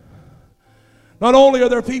 not only are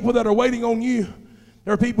there people that are waiting on you,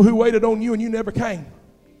 there are people who waited on you and you never came.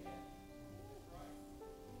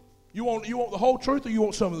 You want the whole truth or you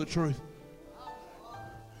want some of the truth?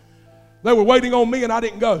 They were waiting on me and I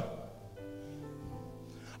didn't go.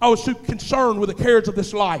 I was too concerned with the cares of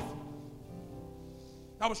this life.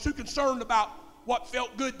 I was too concerned about what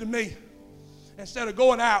felt good to me instead of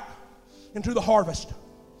going out into the harvest.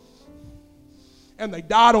 and they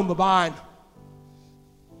died on the vine.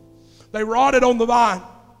 They rotted on the vine.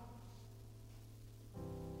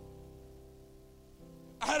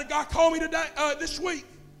 I had a guy call me this week.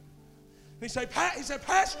 And he said,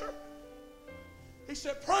 Pastor, he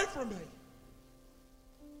said, pray for me.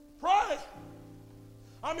 Pray.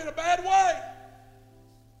 I'm in a bad way.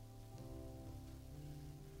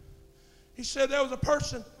 He said there was a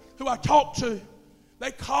person who I talked to.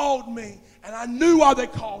 They called me, and I knew why they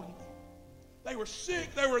called me. They were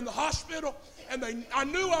sick. They were in the hospital, and I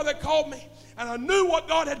knew why they called me, and I knew what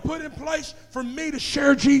God had put in place for me to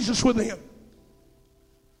share Jesus with them.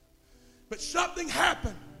 But something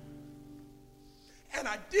happened, and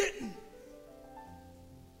I didn't.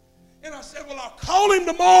 And I said, well, I'll call him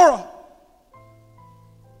tomorrow.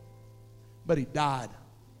 But he died.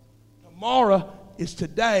 Tomorrow is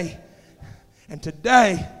today, and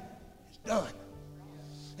today is done.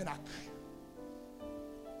 And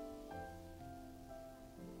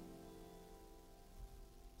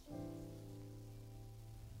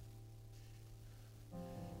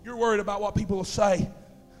you're worried about what people will say,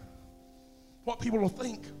 what people will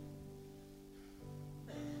think.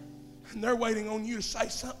 And they're waiting on you to say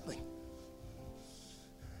something.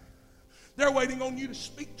 They're waiting on you to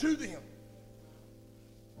speak to them.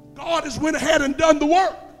 God has went ahead and done the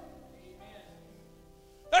work.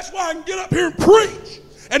 That's why I can get up here and preach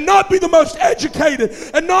and not be the most educated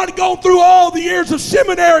and not go through all the years of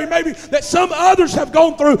seminary maybe that some others have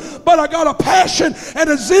gone through. But I got a passion and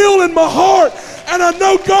a zeal in my heart, and I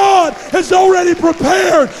know God has already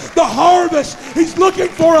prepared the harvest. He's looking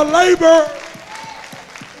for a laborer.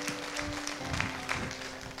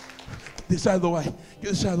 Get this out of the way.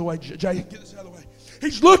 Get this out of the way, Jay. Get this out of the way.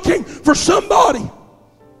 He's looking for somebody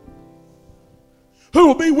who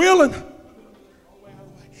will be willing,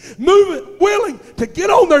 willing to get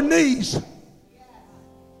on their knees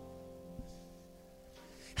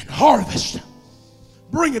and harvest.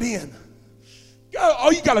 Bring it in. Go.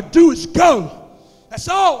 All you got to do is go. That's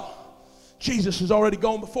all. Jesus has already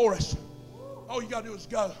gone before us. All you got to do is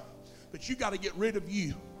go. But you got to get rid of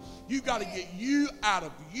you. You got to get you out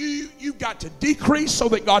of you. You've got to decrease so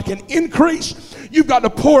that God can increase. You've got to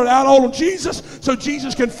pour it out all on Jesus so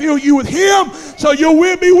Jesus can fill you with Him, so you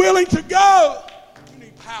will be willing to go. You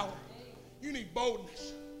need power. You need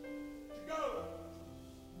boldness to go.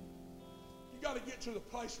 You got to get to the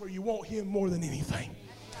place where you want Him more than anything.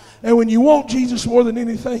 And when you want Jesus more than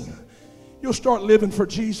anything, you'll start living for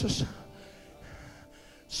Jesus,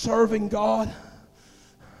 serving God,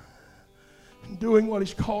 doing what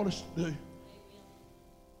He's called us to do.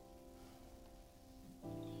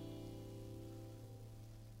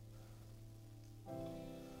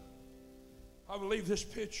 I believe this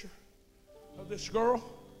picture of this girl,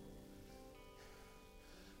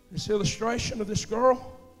 this illustration of this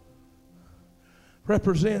girl,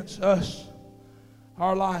 represents us,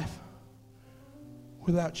 our life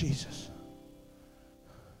without Jesus.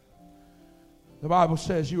 The Bible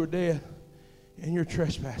says you were dead in your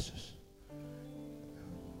trespasses,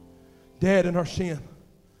 dead in our sin,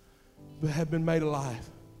 but have been made alive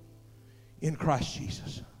in Christ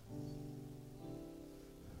Jesus.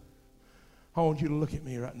 I want you to look at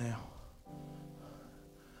me right now.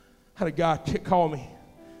 I had a guy call me.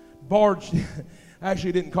 Barge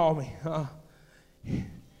actually didn't call me.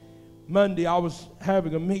 Monday I was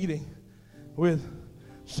having a meeting with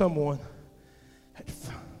someone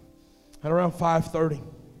at around 5:30.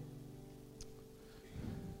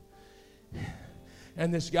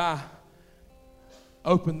 And this guy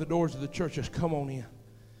opened the doors of the church, just come on in.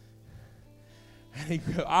 And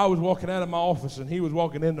I was walking out of my office, and he was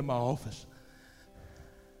walking into my office.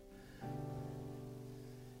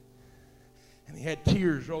 And he had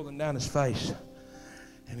tears rolling down his face.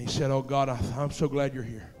 And he said, oh God, I'm so glad you're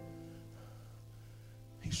here.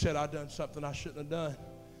 He said, I done something I shouldn't have done.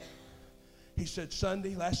 He said,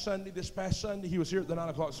 this past Sunday, he was here at the 9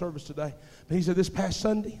 o'clock service today. But he said, this past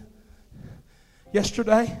Sunday,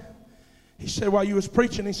 yesterday, he said, while you was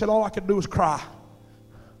preaching, he said, all I could do was cry.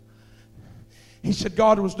 He said,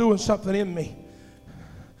 God was doing something in me.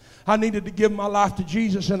 I needed to give my life to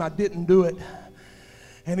Jesus, and I didn't do it.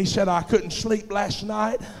 And he said, I couldn't sleep last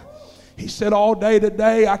night. He said, all day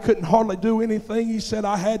today, I couldn't hardly do anything. He said,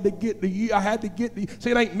 I had to get to you.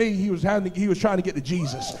 See, it ain't me. He was trying to get to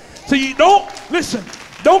Jesus. See, don't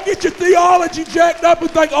get your theology jacked up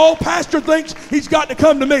and think, oh, pastor thinks he's got to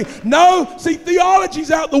come to me. No, see,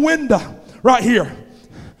 theology's out the window right here.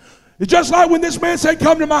 It's just like when this man said,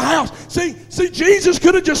 come to my house. See, Jesus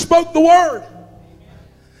could have just spoke the word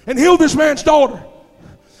and healed this man's daughter.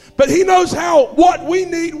 But He knows what we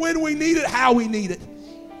need, when we need it, how we need it.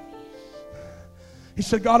 He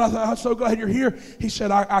said, God, I'm so glad you're here. He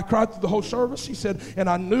said, I cried through the whole service. He said, and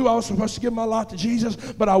I knew I was supposed to give my life to Jesus,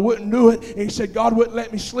 but I wouldn't do it. And he said, God wouldn't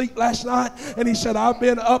let me sleep last night. And he said, I've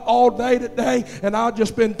been up all day today, and I've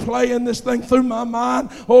just been playing this thing through my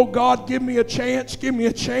mind. Oh, God, give me a chance. Give me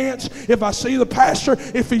a chance. If I see the pastor,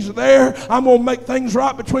 if he's there, I'm going to make things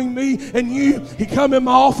right between me and you. He come in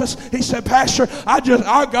my office. He said, Pastor,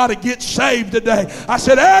 I got to get saved today. I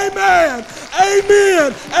said, amen,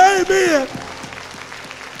 amen, amen.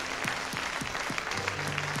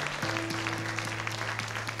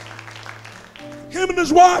 Him and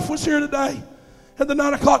his wife was here today at the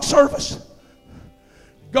 9 o'clock service.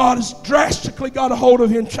 God has drastically got a hold of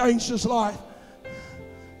him, changed his life.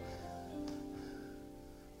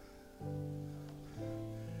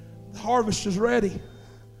 The harvest is ready.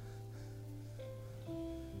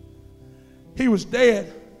 He was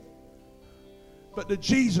dead, but to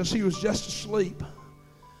Jesus, he was just asleep.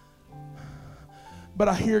 But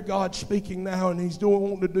I hear God speaking now, and he's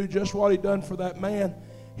wanting to do just what he done for that man.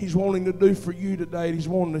 He's wanting to do for you today.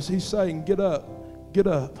 He's saying, get up, get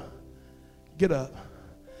up, get up.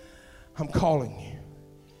 I'm calling you.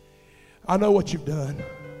 I know what you've done,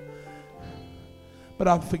 but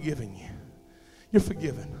I'm forgiving you. You're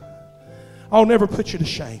forgiven. I'll never put you to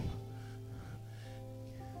shame.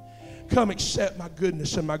 Come accept my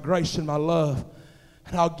goodness and my grace and my love,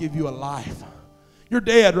 and I'll give you a life. You're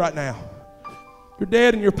dead right now. You're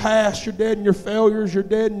dead in your past. You're dead in your failures. You're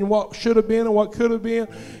dead in what should have been and what could have been.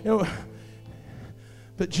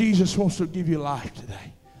 But Jesus wants to give you life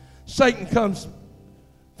today. Satan comes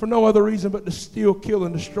for no other reason but to steal, kill,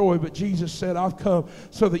 and destroy. But Jesus said, I've come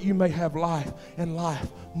so that you may have life, and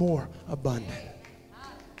life more abundant.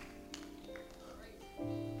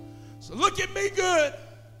 So look at me good.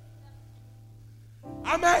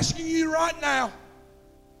 I'm asking you right now.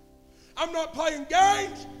 I'm not playing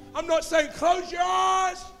games. I'm not saying close your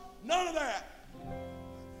eyes. None of that.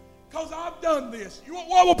 Because I've done this.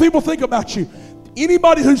 What will people think about you?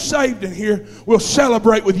 Anybody who's saved in here will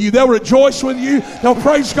celebrate with you. They'll rejoice with you. They'll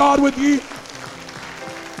praise God with you.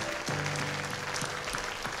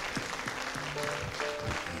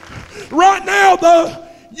 Right now, though,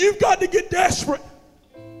 you've got to get desperate.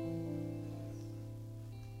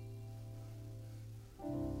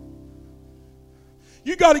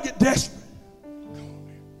 You got to get desperate.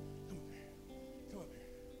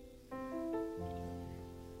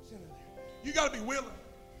 You got to be willing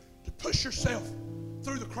to push yourself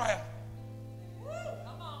through the crowd.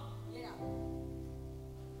 Come on. Yeah.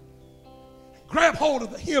 Grab hold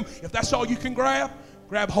of him. If that's all you can grab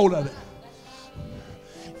hold of it.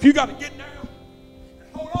 If you got to get down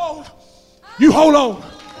and hold on, you hold on.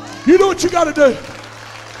 You do what you got to do.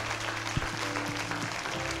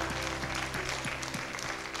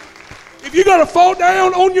 If you got to fall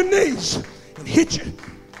down on your knees and hit you,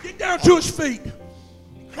 get down to his feet,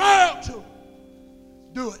 cry out to him.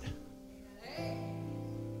 Do it.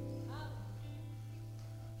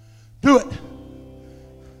 Do it.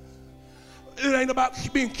 It ain't about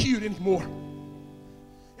being cute anymore.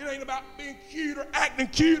 It ain't about being cute or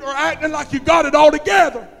acting like you got it all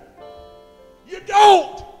together. You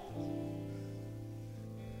don't.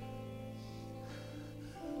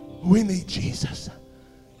 We need Jesus.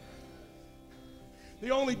 The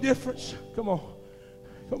only difference, come on.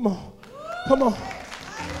 Come on. Come on.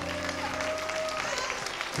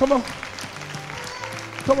 Come on.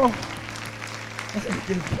 Come on.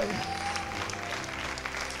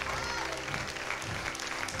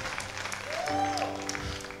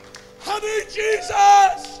 I need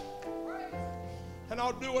Jesus. And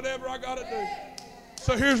I'll do whatever I got to do.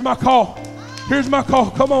 So here's my call. Here's my call.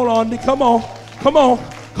 Come on, Andy. Come on. Come on.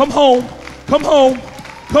 Come home. Come home.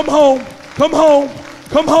 Come home. Come home.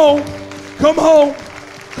 Come home. Come home.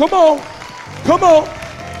 Come on. Come on.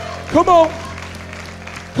 Come on.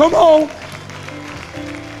 Come on.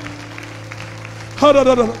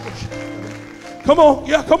 Come on.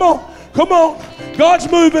 Yeah, come on. Come on.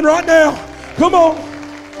 God's moving right now. Come on.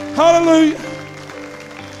 Hallelujah.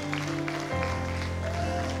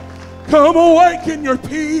 Come awaken your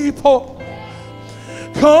people.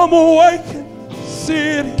 Come awaken the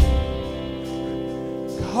city.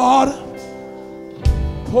 God,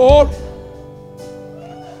 pour.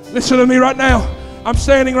 Listen to me right now. I'm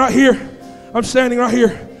standing right here. I'm standing right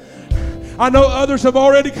here. I know others have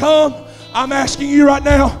already come. I'm asking you right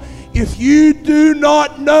now, if you do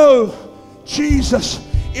not know Jesus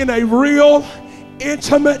in a real,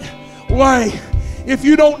 intimate way, if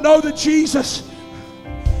you don't know the Jesus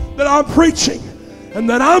that I'm preaching and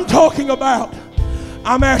that I'm talking about,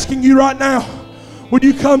 I'm asking you right now, would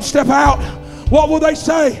you come step out? What will they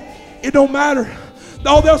say? It don't matter.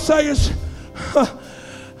 All they'll say is,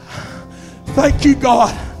 Thank you,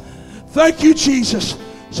 God. Thank you, Jesus.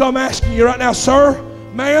 So I'm asking you right now, sir,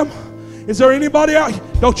 ma'am, is there anybody out here?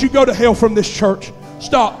 Don't you go to hell from this church.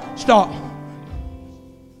 Stop, stop.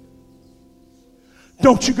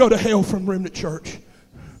 Don't you go to hell from Remnant Church.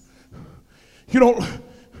 You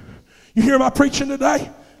hear my preaching today?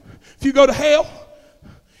 If you go to hell,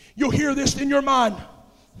 you'll hear this in your mind.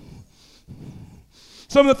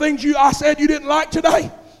 Some of the things I said you didn't like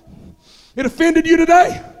today, it offended you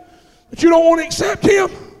today, but you don't want to accept Him.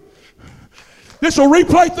 This will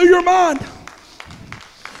replay through your mind.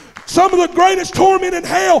 Some of the greatest torment in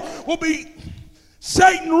hell will be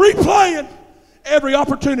Satan replaying every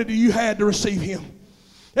opportunity you had to receive Him.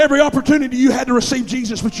 Every opportunity you had to receive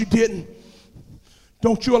Jesus, but you didn't.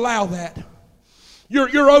 Don't you allow that.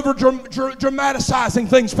 You're over dramatizing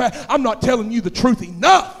things. I'm not telling you the truth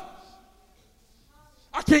enough.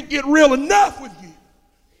 I can't get real enough with you.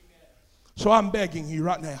 So I'm begging you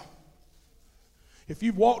right now. If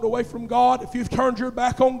you've walked away from God, if you've turned your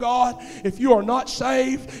back on God, if you are not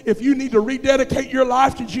saved, if you need to rededicate your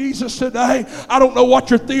life to Jesus today, I don't know what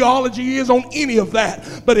your theology is on any of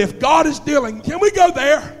that. But if God is dealing, can we go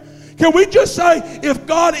there? Can we just say, if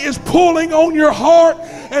God is pulling on your heart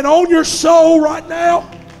and on your soul right now,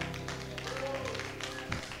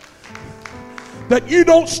 that you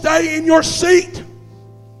don't stay in your seat,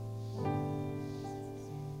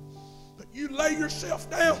 but you lay yourself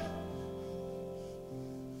down.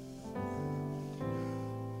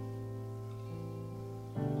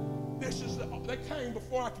 They came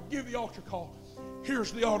before I could give the altar call.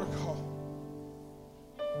 Here's the altar call.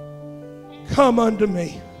 Come unto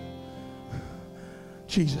me.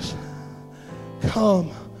 Jesus.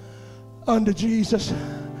 Come unto Jesus.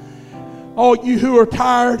 All you who are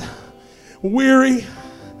tired, weary,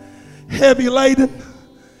 heavy laden,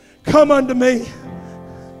 come unto me,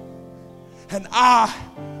 and I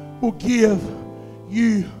will give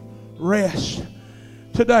you rest.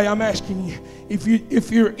 Today I'm asking you,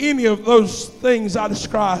 if you're any of those things I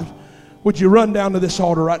described, would you run down to this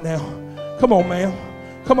altar right now? Come on, ma'am.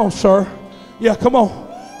 Come on, sir. Yeah, come on.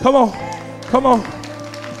 Come on. Come on.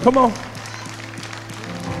 Come on.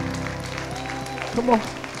 Come on.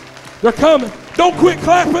 They're coming. Don't quit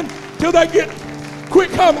clapping till they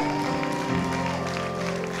quit coming.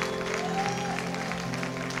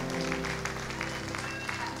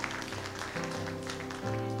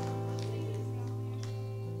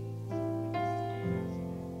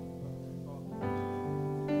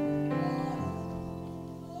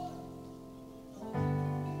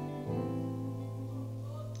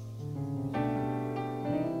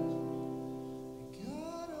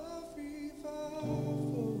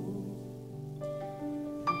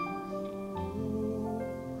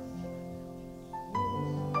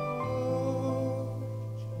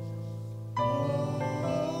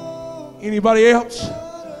 Anybody else?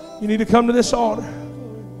 You need to come to this altar.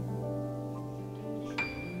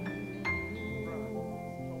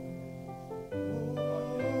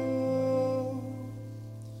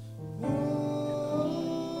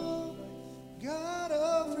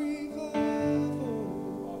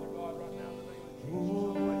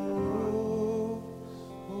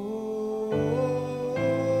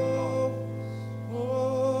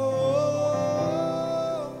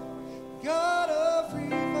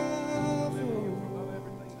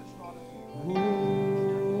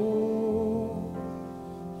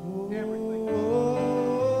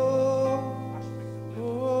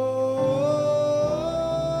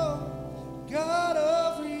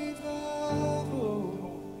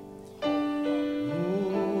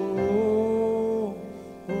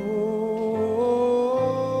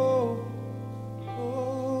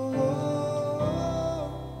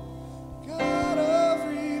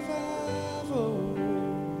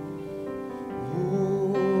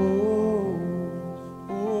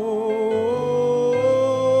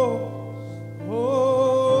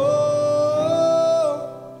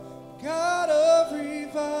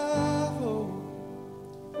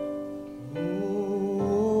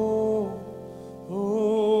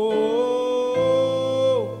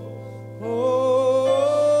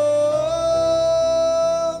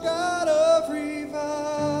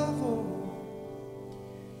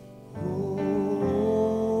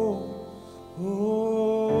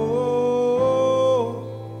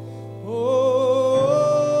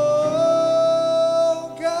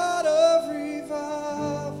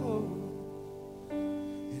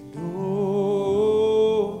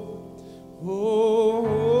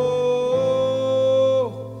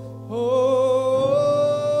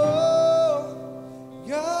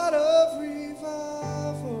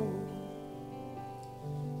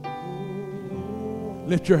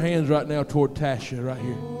 Lift your hands right now toward Tasha right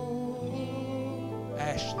here.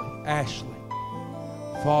 Ashley.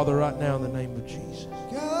 Father, right now in the name of Jesus.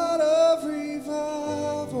 God of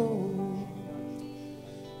revival.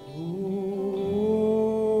 Oh,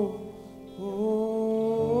 oh,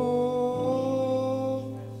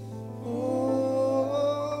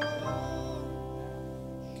 oh,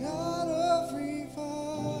 God of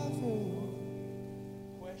revival.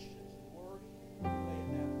 Questions and worry, lay it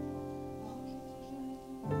down.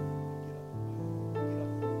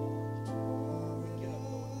 Get up,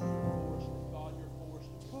 Lord. God, you're for us.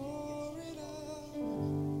 Pour it out.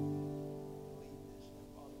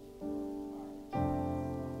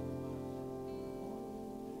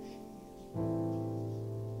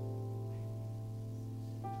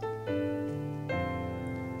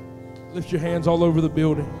 Lift your hands all over the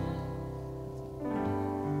building.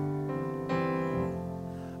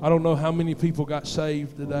 I don't know how many people got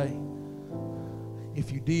saved today.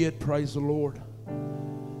 If you did, praise the Lord.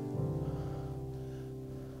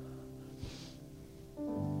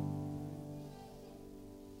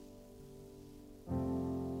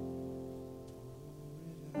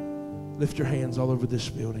 Lift your hands all over this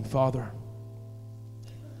building. Father,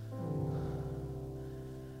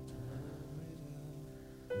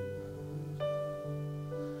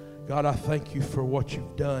 God, I thank you for what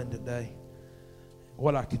you've done today,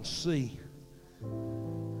 what I can see.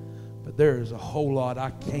 But there is a whole lot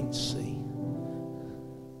I can't see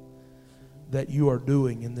that you are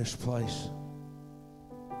doing in this place.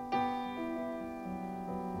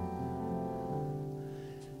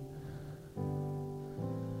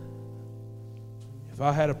 If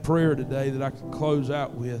I had a prayer today that I could close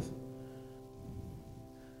out with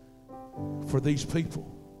for these people,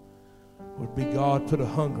 would be, God, put a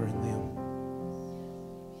hunger in them.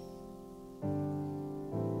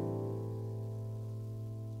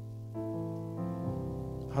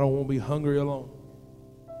 I don't want to be hungry alone.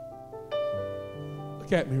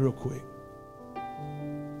 Look at me real quick.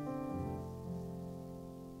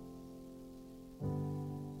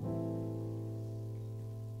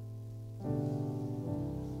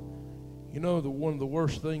 You know, one of the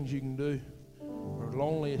worst things you can do, or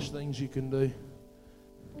loneliest things you can do,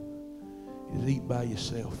 is eat by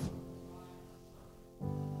yourself.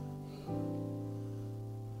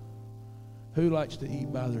 Who likes to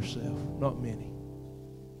eat by themselves? Not many.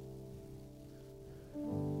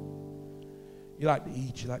 You like to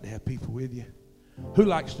eat, you like to have people with you. Who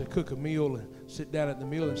likes to cook a meal and sit down at the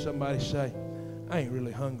meal and somebody say, I ain't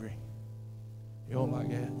really hungry. You don't like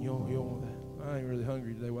that. You don't want that. I ain't really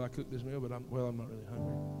hungry today. Well, I cooked this meal, but I'm not really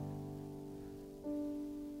hungry.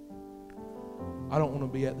 I don't want to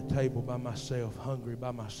be at the table by myself, hungry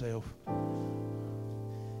by myself.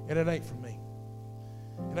 And it ain't for me.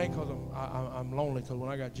 It ain't because I'm lonely, because when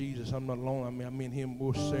I got Jesus, I'm not lonely. I mean, me and him,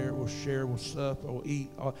 we'll share, we'll sup, we'll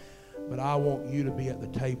eat. But I want you to be at the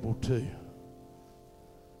table too.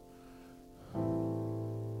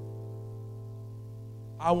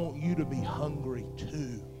 I want you to be hungry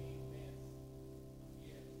too.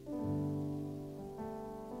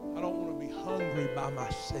 I don't want to be hungry by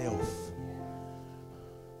myself.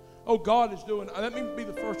 Oh, God is doing, let me be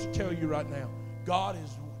the first to tell you right now, God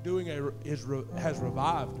is has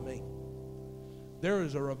revived me. There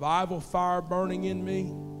is a revival fire burning in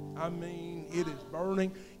me. I mean, it is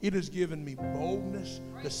burning. It has given me boldness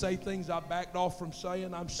to say things I backed off from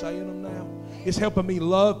saying. I'm saying them now. It's helping me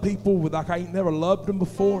love people like I ain't never loved them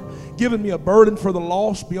before. Giving me a burden for the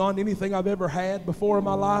lost beyond anything I've ever had before in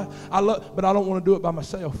my life. But I don't want to do it by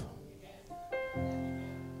myself.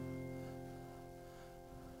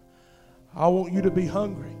 I want you to be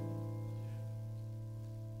hungry.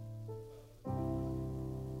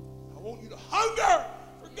 I want you to hunger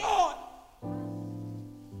for God.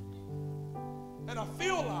 And I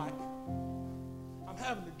feel like I'm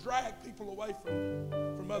having to drag people away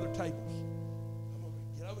from other tables. I'm going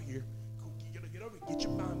to get over here. Get over here. Get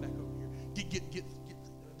your mind back over here. Get.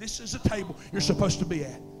 This is a table you're supposed to be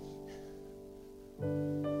at.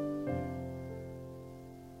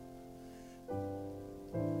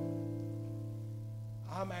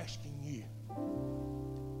 I'm asking you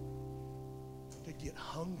to get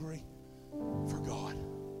hungry for God.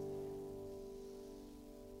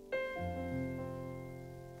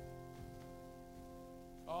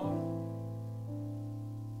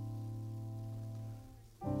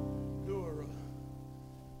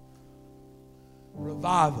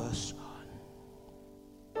 Revive us, God.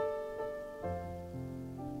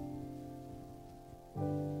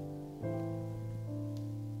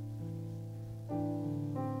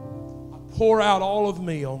 I pour out all of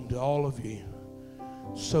me onto all of you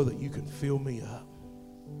so that you can fill me up.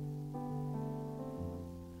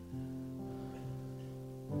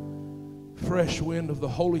 fresh wind of the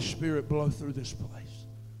Holy Spirit blow through this place.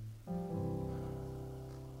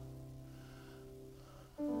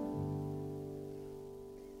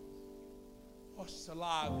 What's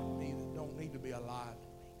alive in me that don't need to be alive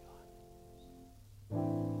in me, God?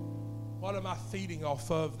 What am I feeding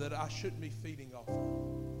off of that I shouldn't be feeding off of?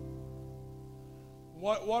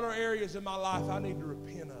 What are areas in my life I need to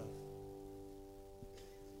repent of?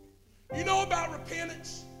 You know about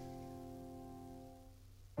repentance?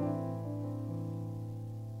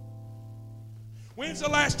 When's the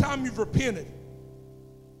last time you've repented?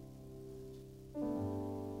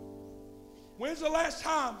 When's the last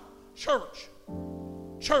time? Church.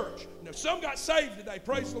 Now, some got saved today.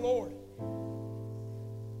 Praise the Lord.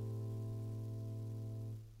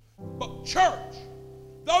 But church,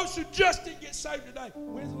 those who just didn't get saved today,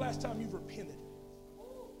 when's the last time you've repented?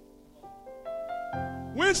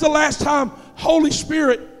 When's the last time Holy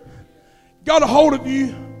Spirit got a hold of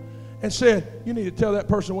you and said, you need to tell that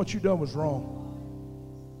person what you done was wrong?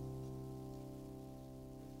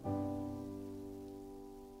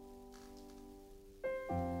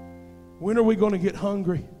 When are we going to get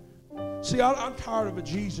hungry? See, I'm tired of a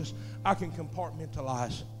Jesus I can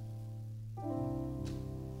compartmentalize.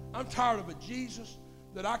 I'm tired of a Jesus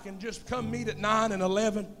that I can just come meet at 9 and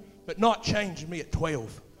 11, but not change me at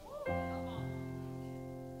 12.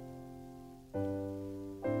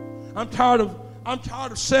 I'm tired of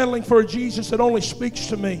settling for a Jesus that only speaks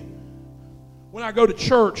to me when I go to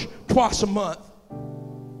church twice a month.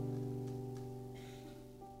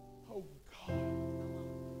 Oh, God.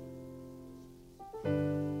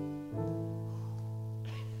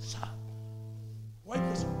 Wake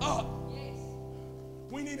us up.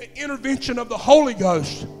 We need an intervention of the Holy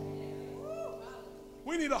Ghost.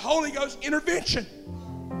 We need a Holy Ghost intervention.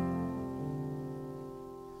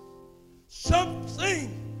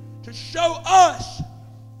 Something to show us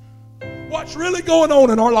what's really going on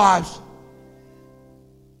in our lives.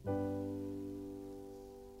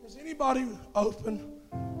 Is anybody open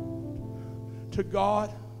to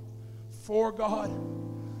God, for God,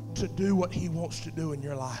 to do what He wants to do in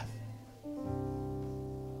your life?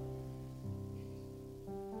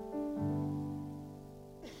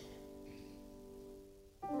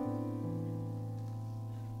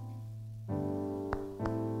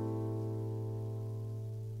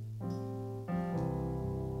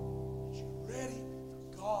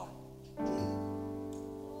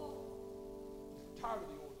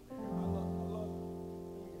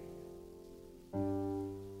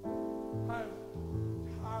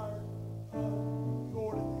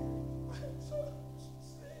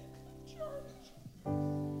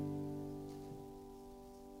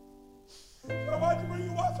 Why'd you bring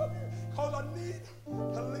your wife up here? Because I need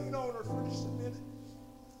to lean on her for just a minute.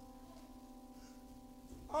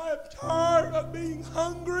 I am tired of being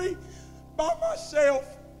hungry by myself.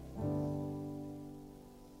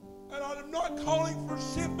 And I'm not calling for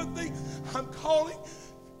sympathy. I'm calling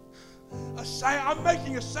a sound. I'm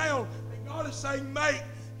making a sound. And God is saying, make,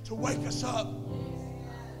 to wake us up.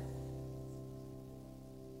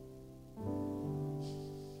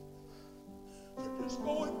 We're just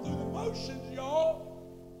going through the motions, y'all.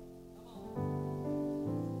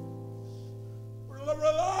 We're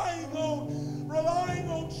relying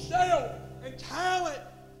on self and talent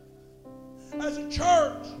as a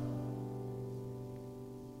church.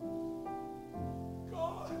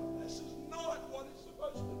 God, this is not what it's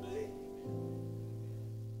supposed to be.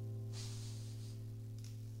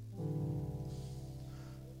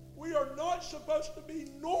 We are not supposed to be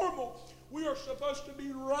normal. We are supposed to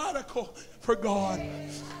be radical for God.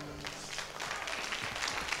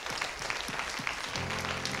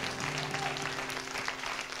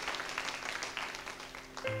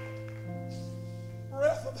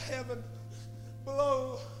 Breath of heaven,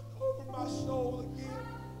 blow over my soul again.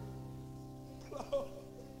 Blow.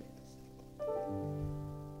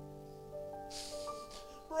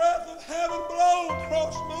 Breath of heaven, blow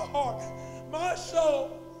across my heart, my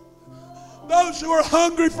soul. Those who are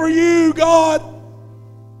hungry for you, God,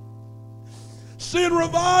 send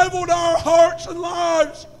revival to our hearts and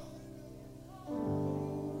lives.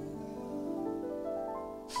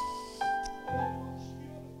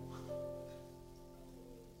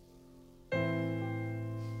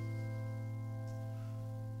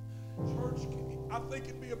 Church, I think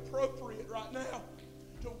it'd be appropriate right now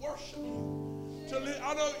to worship you.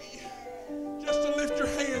 Just to lift your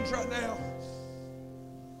hands right now.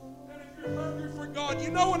 You're hungry for God.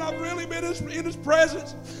 You know when I've really been in His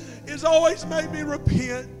presence, it's always made me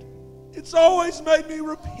repent. It's always made me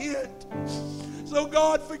repent. So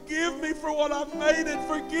God, forgive me for what I've made it.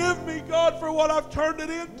 Forgive me, God, for what I've turned it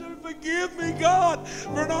into. Forgive me, God,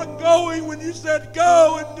 for not going when you said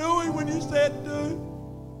go and doing when you said do.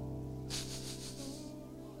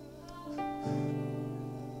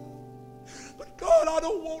 But God, I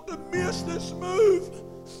don't want to miss this move.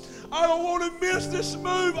 I don't want to miss this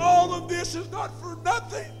move. All of this is not for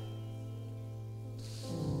nothing.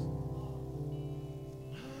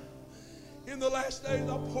 In the last days,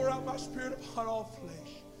 I'll pour out my Spirit upon all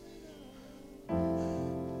flesh.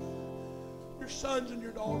 Your sons and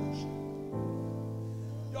your daughters.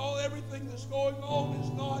 Y'all, everything that's going on is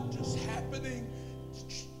not just happening.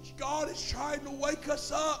 God is trying to wake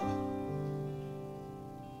us up.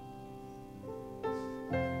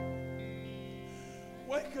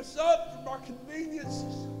 Wake us up from our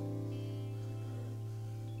conveniences.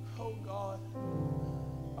 Oh God,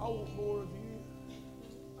 I want more of you.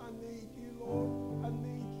 I need you, Lord. I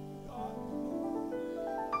need you, God.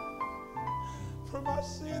 For my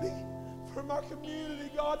city, for my community,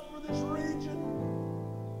 God, for this region,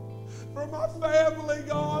 for my family,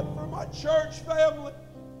 God, for my church family,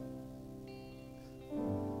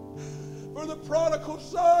 for the prodigal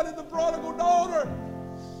son and the prodigal daughter,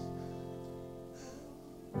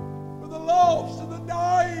 for the lost and the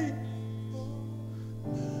dying.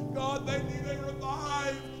 God, they need a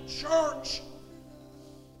revived church.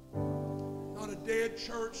 Not a dead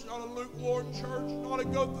church, not a lukewarm church, not a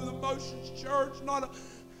go through the motions church, not a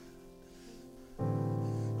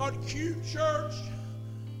cute church,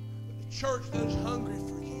 but a church that is hungry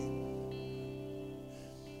for you.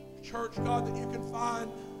 A church, God, that you can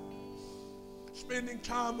find spending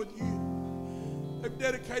time with you. They've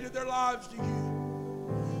dedicated their lives to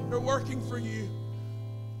you. They're working for you.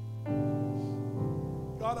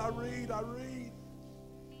 God, I read,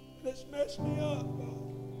 and it's messed me up, God.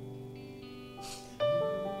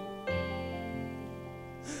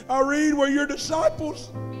 I read where your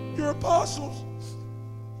disciples, your apostles,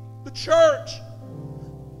 the church,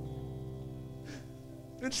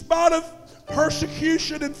 in spite of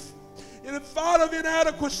persecution and in spite of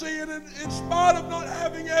inadequacy and in spite of not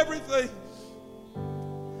having everything,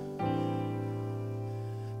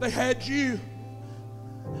 they had you.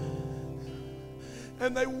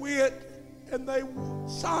 And they went, and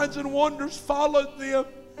signs and wonders followed them,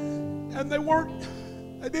 and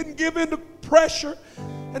they didn't give in to pressure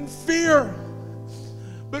and fear.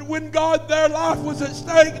 But when their life was at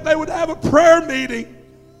stake, they would have a prayer meeting,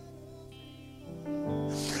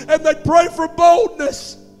 and they'd pray for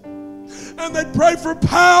boldness, and they'd pray for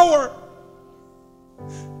power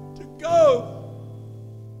to go.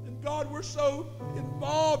 And God, we're so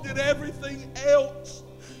involved in everything else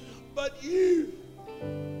but you.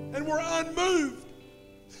 And we're unmoved.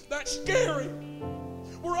 That's scary.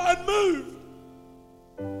 We're unmoved.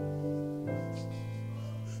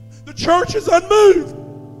 The church is unmoved.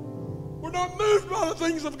 We're not moved by the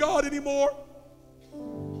things of God anymore.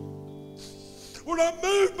 We're not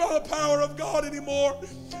moved by the power of God anymore.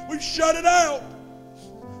 We've shut it out.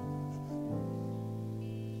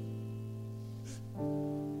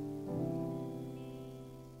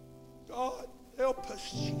 God, help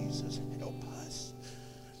us, Jesus. Help us.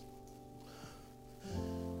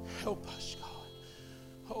 Help us, God.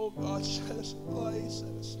 Oh, God, set us ablaze, set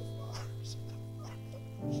us afire, set us afire.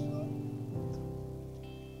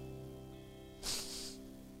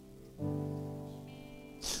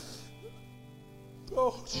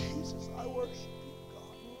 Oh, Jesus, I worship you,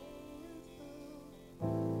 God.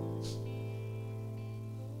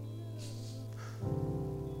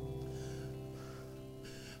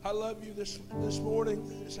 I love you this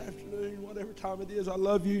morning, this afternoon, whatever time it is. I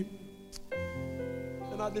love you.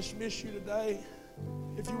 And I dismiss you today.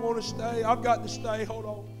 If you want to stay, I've got to stay. Hold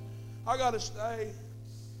on. I got to stay.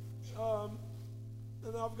 And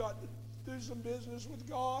I've got to do some business with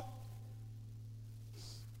God.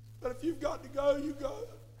 But if you've got to go, you go.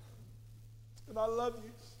 And I love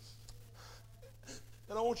you.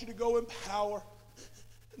 And I want you to go in power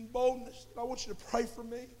and boldness. And I want you to pray for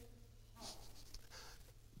me.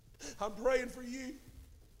 I'm praying for you.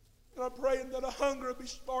 And I'm praying that a hunger will be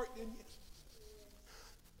sparked in you.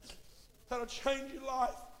 That'll change your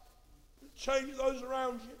life. Change those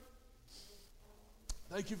around you.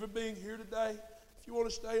 Thank you for being here today. If you want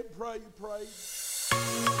to stay and pray, you pray.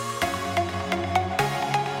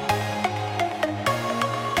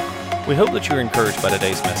 We hope that you were encouraged by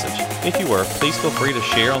today's message. If you were, please feel free to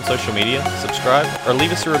share on social media, subscribe, or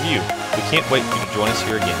leave us a review. We can't wait for you to join us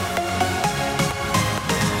here again.